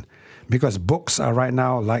fragmentation. Because books are right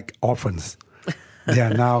now like orphans. They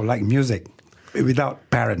are now like music, without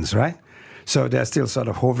parents, right? So they're still sort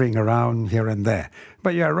of hovering around here and there.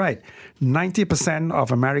 But you're right. 90%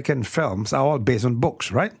 of American films are all based on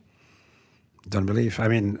books, right? Don't believe? I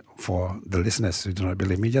mean, for the listeners who do not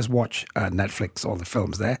believe me, just watch Netflix, all the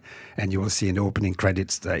films there, and you will see in the opening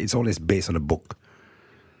credits that it's always based on a book.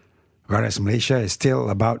 Whereas Malaysia is still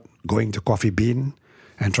about going to Coffee Bean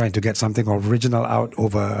and trying to get something original out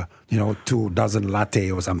over, 24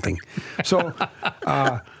 latte or something. So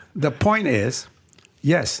the point is,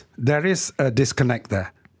 yes, there is a disconnect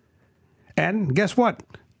there. And guess what?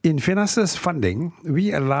 In FINAS's funding,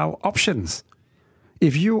 we allow options.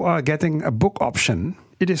 If you are getting a book option,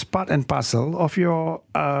 it is part and parcel of your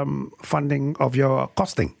funding, of your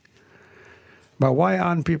costing. But why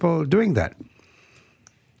aren't people doing that?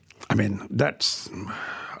 I mean, that's,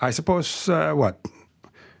 I suppose,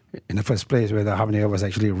 in the first place, whether how many of us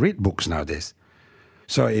actually read books nowadays.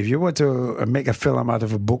 So if you were to make a film out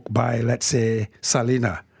of a book by, let's say,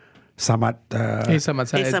 Salina, Samad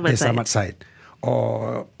Said,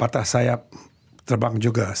 or Patah Sayap Terbang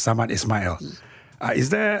Juga, Samad Ismail, is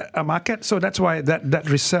there a market? So that's why that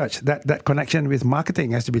research, that connection with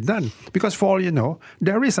marketing has to be done. Because for all you know,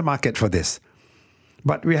 there is a market for this.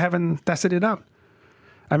 But we haven't tested it out.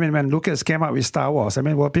 I mean, when Lucas came out with Star Wars,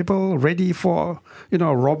 were people ready for,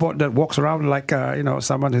 a robot that walks around like,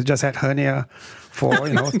 someone who just had hernia for,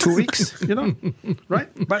 2 weeks, right?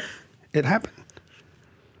 But it happened.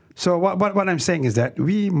 So what I'm saying is that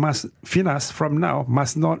FINAS from now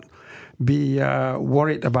must not be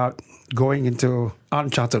worried about going into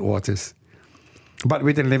uncharted waters. But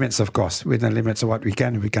within limits, of course, within limits of what we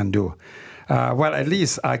can do. Well, at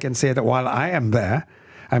least I can say that while I am there,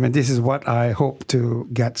 this is what I hope to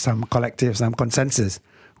get some consensus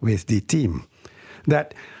with the team.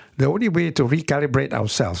 That the only way to recalibrate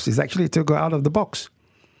ourselves is actually to go out of the box.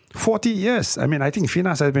 40 years. I think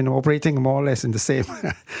FINAS has been operating more or less in the same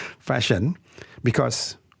fashion,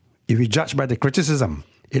 because if we judge by the criticism,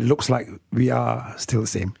 it looks like we are still the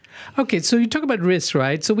same. Okay, so you talk about risk,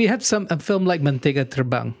 right? So we have a film like Mentega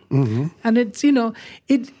Terbang, and it's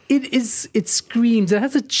it screams. It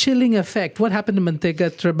has a chilling effect. What happened to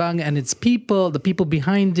Mentega Terbang and its people, the people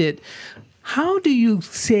behind it? How do you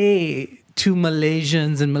say to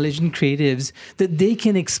Malaysians and Malaysian creatives that they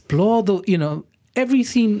can explore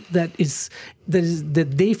everything that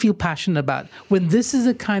they feel passionate about when this is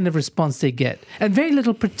the kind of response they get and very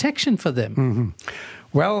little protection for them? Mm-hmm.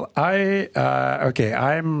 Well,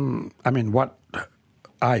 what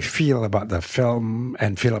I feel about the film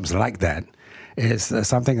and films like that is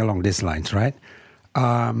something along these lines, right?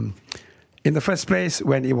 In the first place,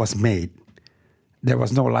 when it was made, there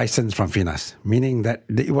was no license from FINAS, meaning that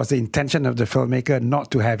it was the intention of the filmmaker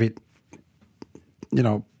not to have it,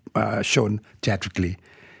 shown theatrically.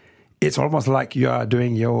 It's almost like you are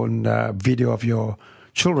doing your own video of your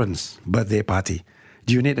children's birthday party.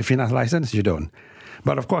 Do you need a FINAS license? You don't.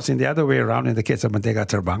 But of course, in the other way around, in the case of Mentega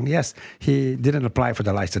Terbang, yes, he didn't apply for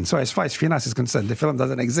the license. So as far as FINAS is concerned, the film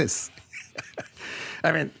doesn't exist.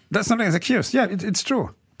 That's not an excuse. Yeah, it's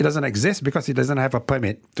true. It doesn't exist because he doesn't have a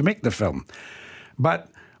permit to make the film. But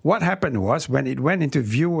what happened was, when it went into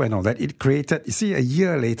view and all that, it created, a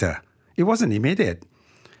year later, it wasn't immediate,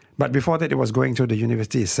 But before that, it was going through the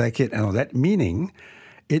university circuit and all that, meaning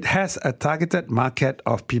it has a targeted market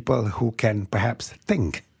of people who can perhaps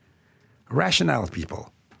think, rational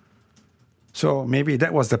people. So maybe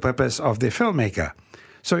that was the purpose of the filmmaker.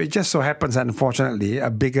 So it just so happens, unfortunately,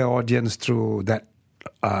 a bigger audience through that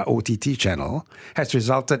OTT channel has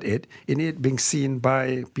resulted in it being seen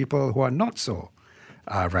by people who are not so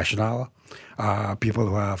rational, people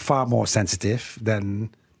who are far more sensitive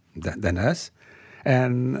than us,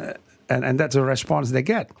 and that's a response they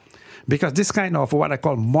get. Because this kind of what I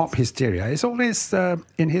call mob hysteria is always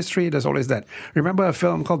in history. There's always that. Remember a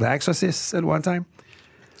film called The Exorcist at one time?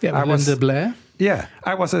 Yeah, Linda Blair. Yeah,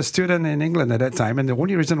 I was a student in England at that time, and the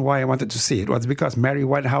only reason why I wanted to see it was because Mary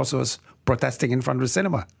Whitehouse was protesting in front of the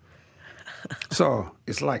cinema. So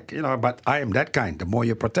it's like, but I am that kind. The more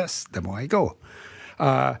you protest, the more I go.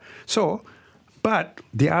 But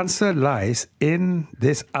the answer lies in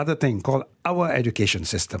this other thing called our education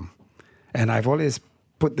system. And I've always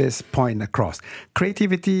put this point across.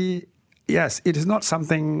 Creativity, yes, it is not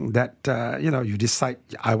something that, you decide,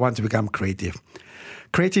 I want to become creative.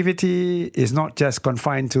 Creativity is not just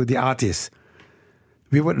confined to the artists.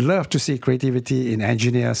 We would love to see creativity in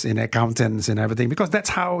engineers, in accountants, and everything, because that's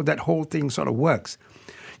how that whole thing sort of works.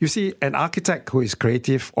 You see, an architect who is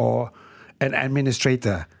creative or an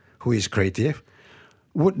administrator who is creative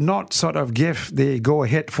would not sort of give the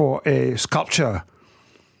go-ahead for a sculpture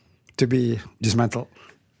to be dismantled.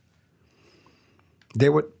 They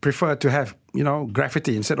would prefer to have,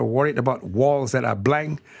 graffiti instead of worried about walls that are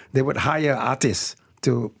blank. They would hire artists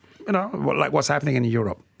to, like what's happening in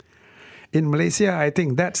Europe. In Malaysia, I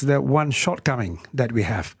think that's the one shortcoming that we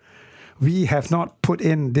have. We have not put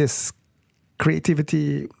in this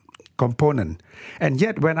creativity component. And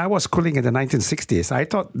yet, when I was schooling in the 1960s, I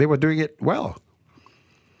thought they were doing it well.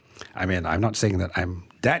 I mean, I'm not saying that I'm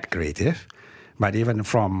that creative, but even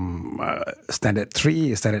from Standard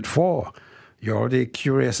 3, Standard 4, you're already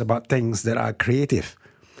curious about things that are creative.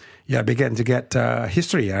 You begin to get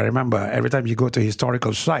history. I remember every time you go to a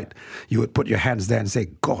historical site, you would put your hands there and say,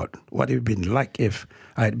 God, what would it have been like if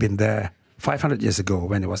I had been there 500 years ago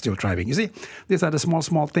when it was still thriving? You see, these are the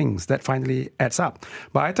small things that finally adds up.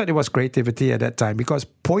 But I thought it was creativity at that time because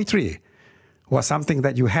poetry was something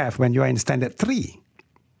that you have when you are in Standard 3.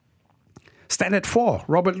 Standard 4,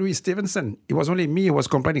 Robert Louis Stevenson. It was only me who was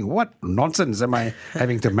complaining, what nonsense am I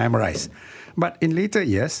having to memorize? But in later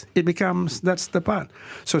years, it becomes, that's the part.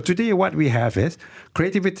 So today what we have is,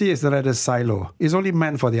 creativity is rather silo. It's only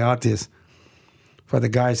meant for the artists, for the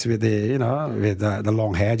guys with the, with the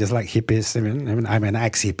long hair, just like hippies. I mean, I'm an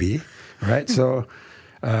ex-hippie, right? So,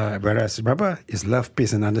 whereas, remember, it's love,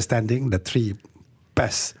 peace, and understanding, the three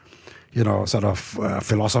best, sort of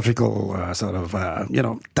philosophical,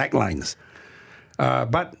 taglines.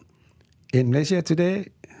 But in Malaysia today,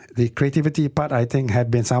 the creativity part, I think,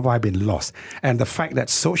 have been lost. And the fact that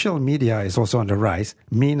social media is also on the rise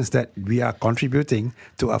means that we are contributing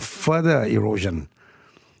to a further erosion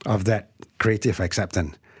of that creative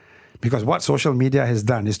acceptance. Because what social media has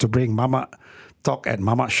done is to bring Mama talk at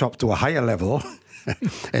Mama shop to a higher level,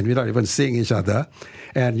 and we're not even seeing each other.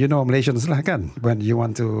 And Malaysians, when you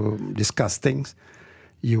want to discuss things,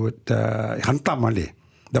 you would hantam only.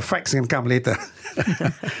 The facts can come later.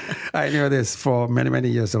 I knew this for many, many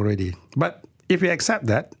years already. But if we accept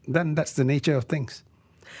that, then that's the nature of things.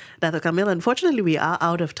 Dato' Kamil, unfortunately, we are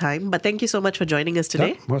out of time, but thank you so much for joining us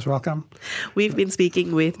today. Yeah, most welcome. We've been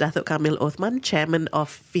speaking with Dato' Kamil Othman, Chairman of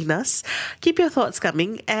FINAS. Keep your thoughts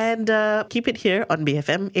coming and keep it here on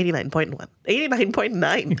BFM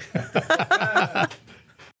 89.9.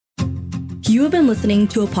 You have been listening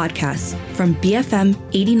to a podcast from BFM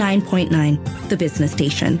 89.9, the business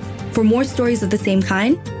station. For more stories of the same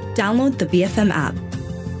kind, download the BFM app.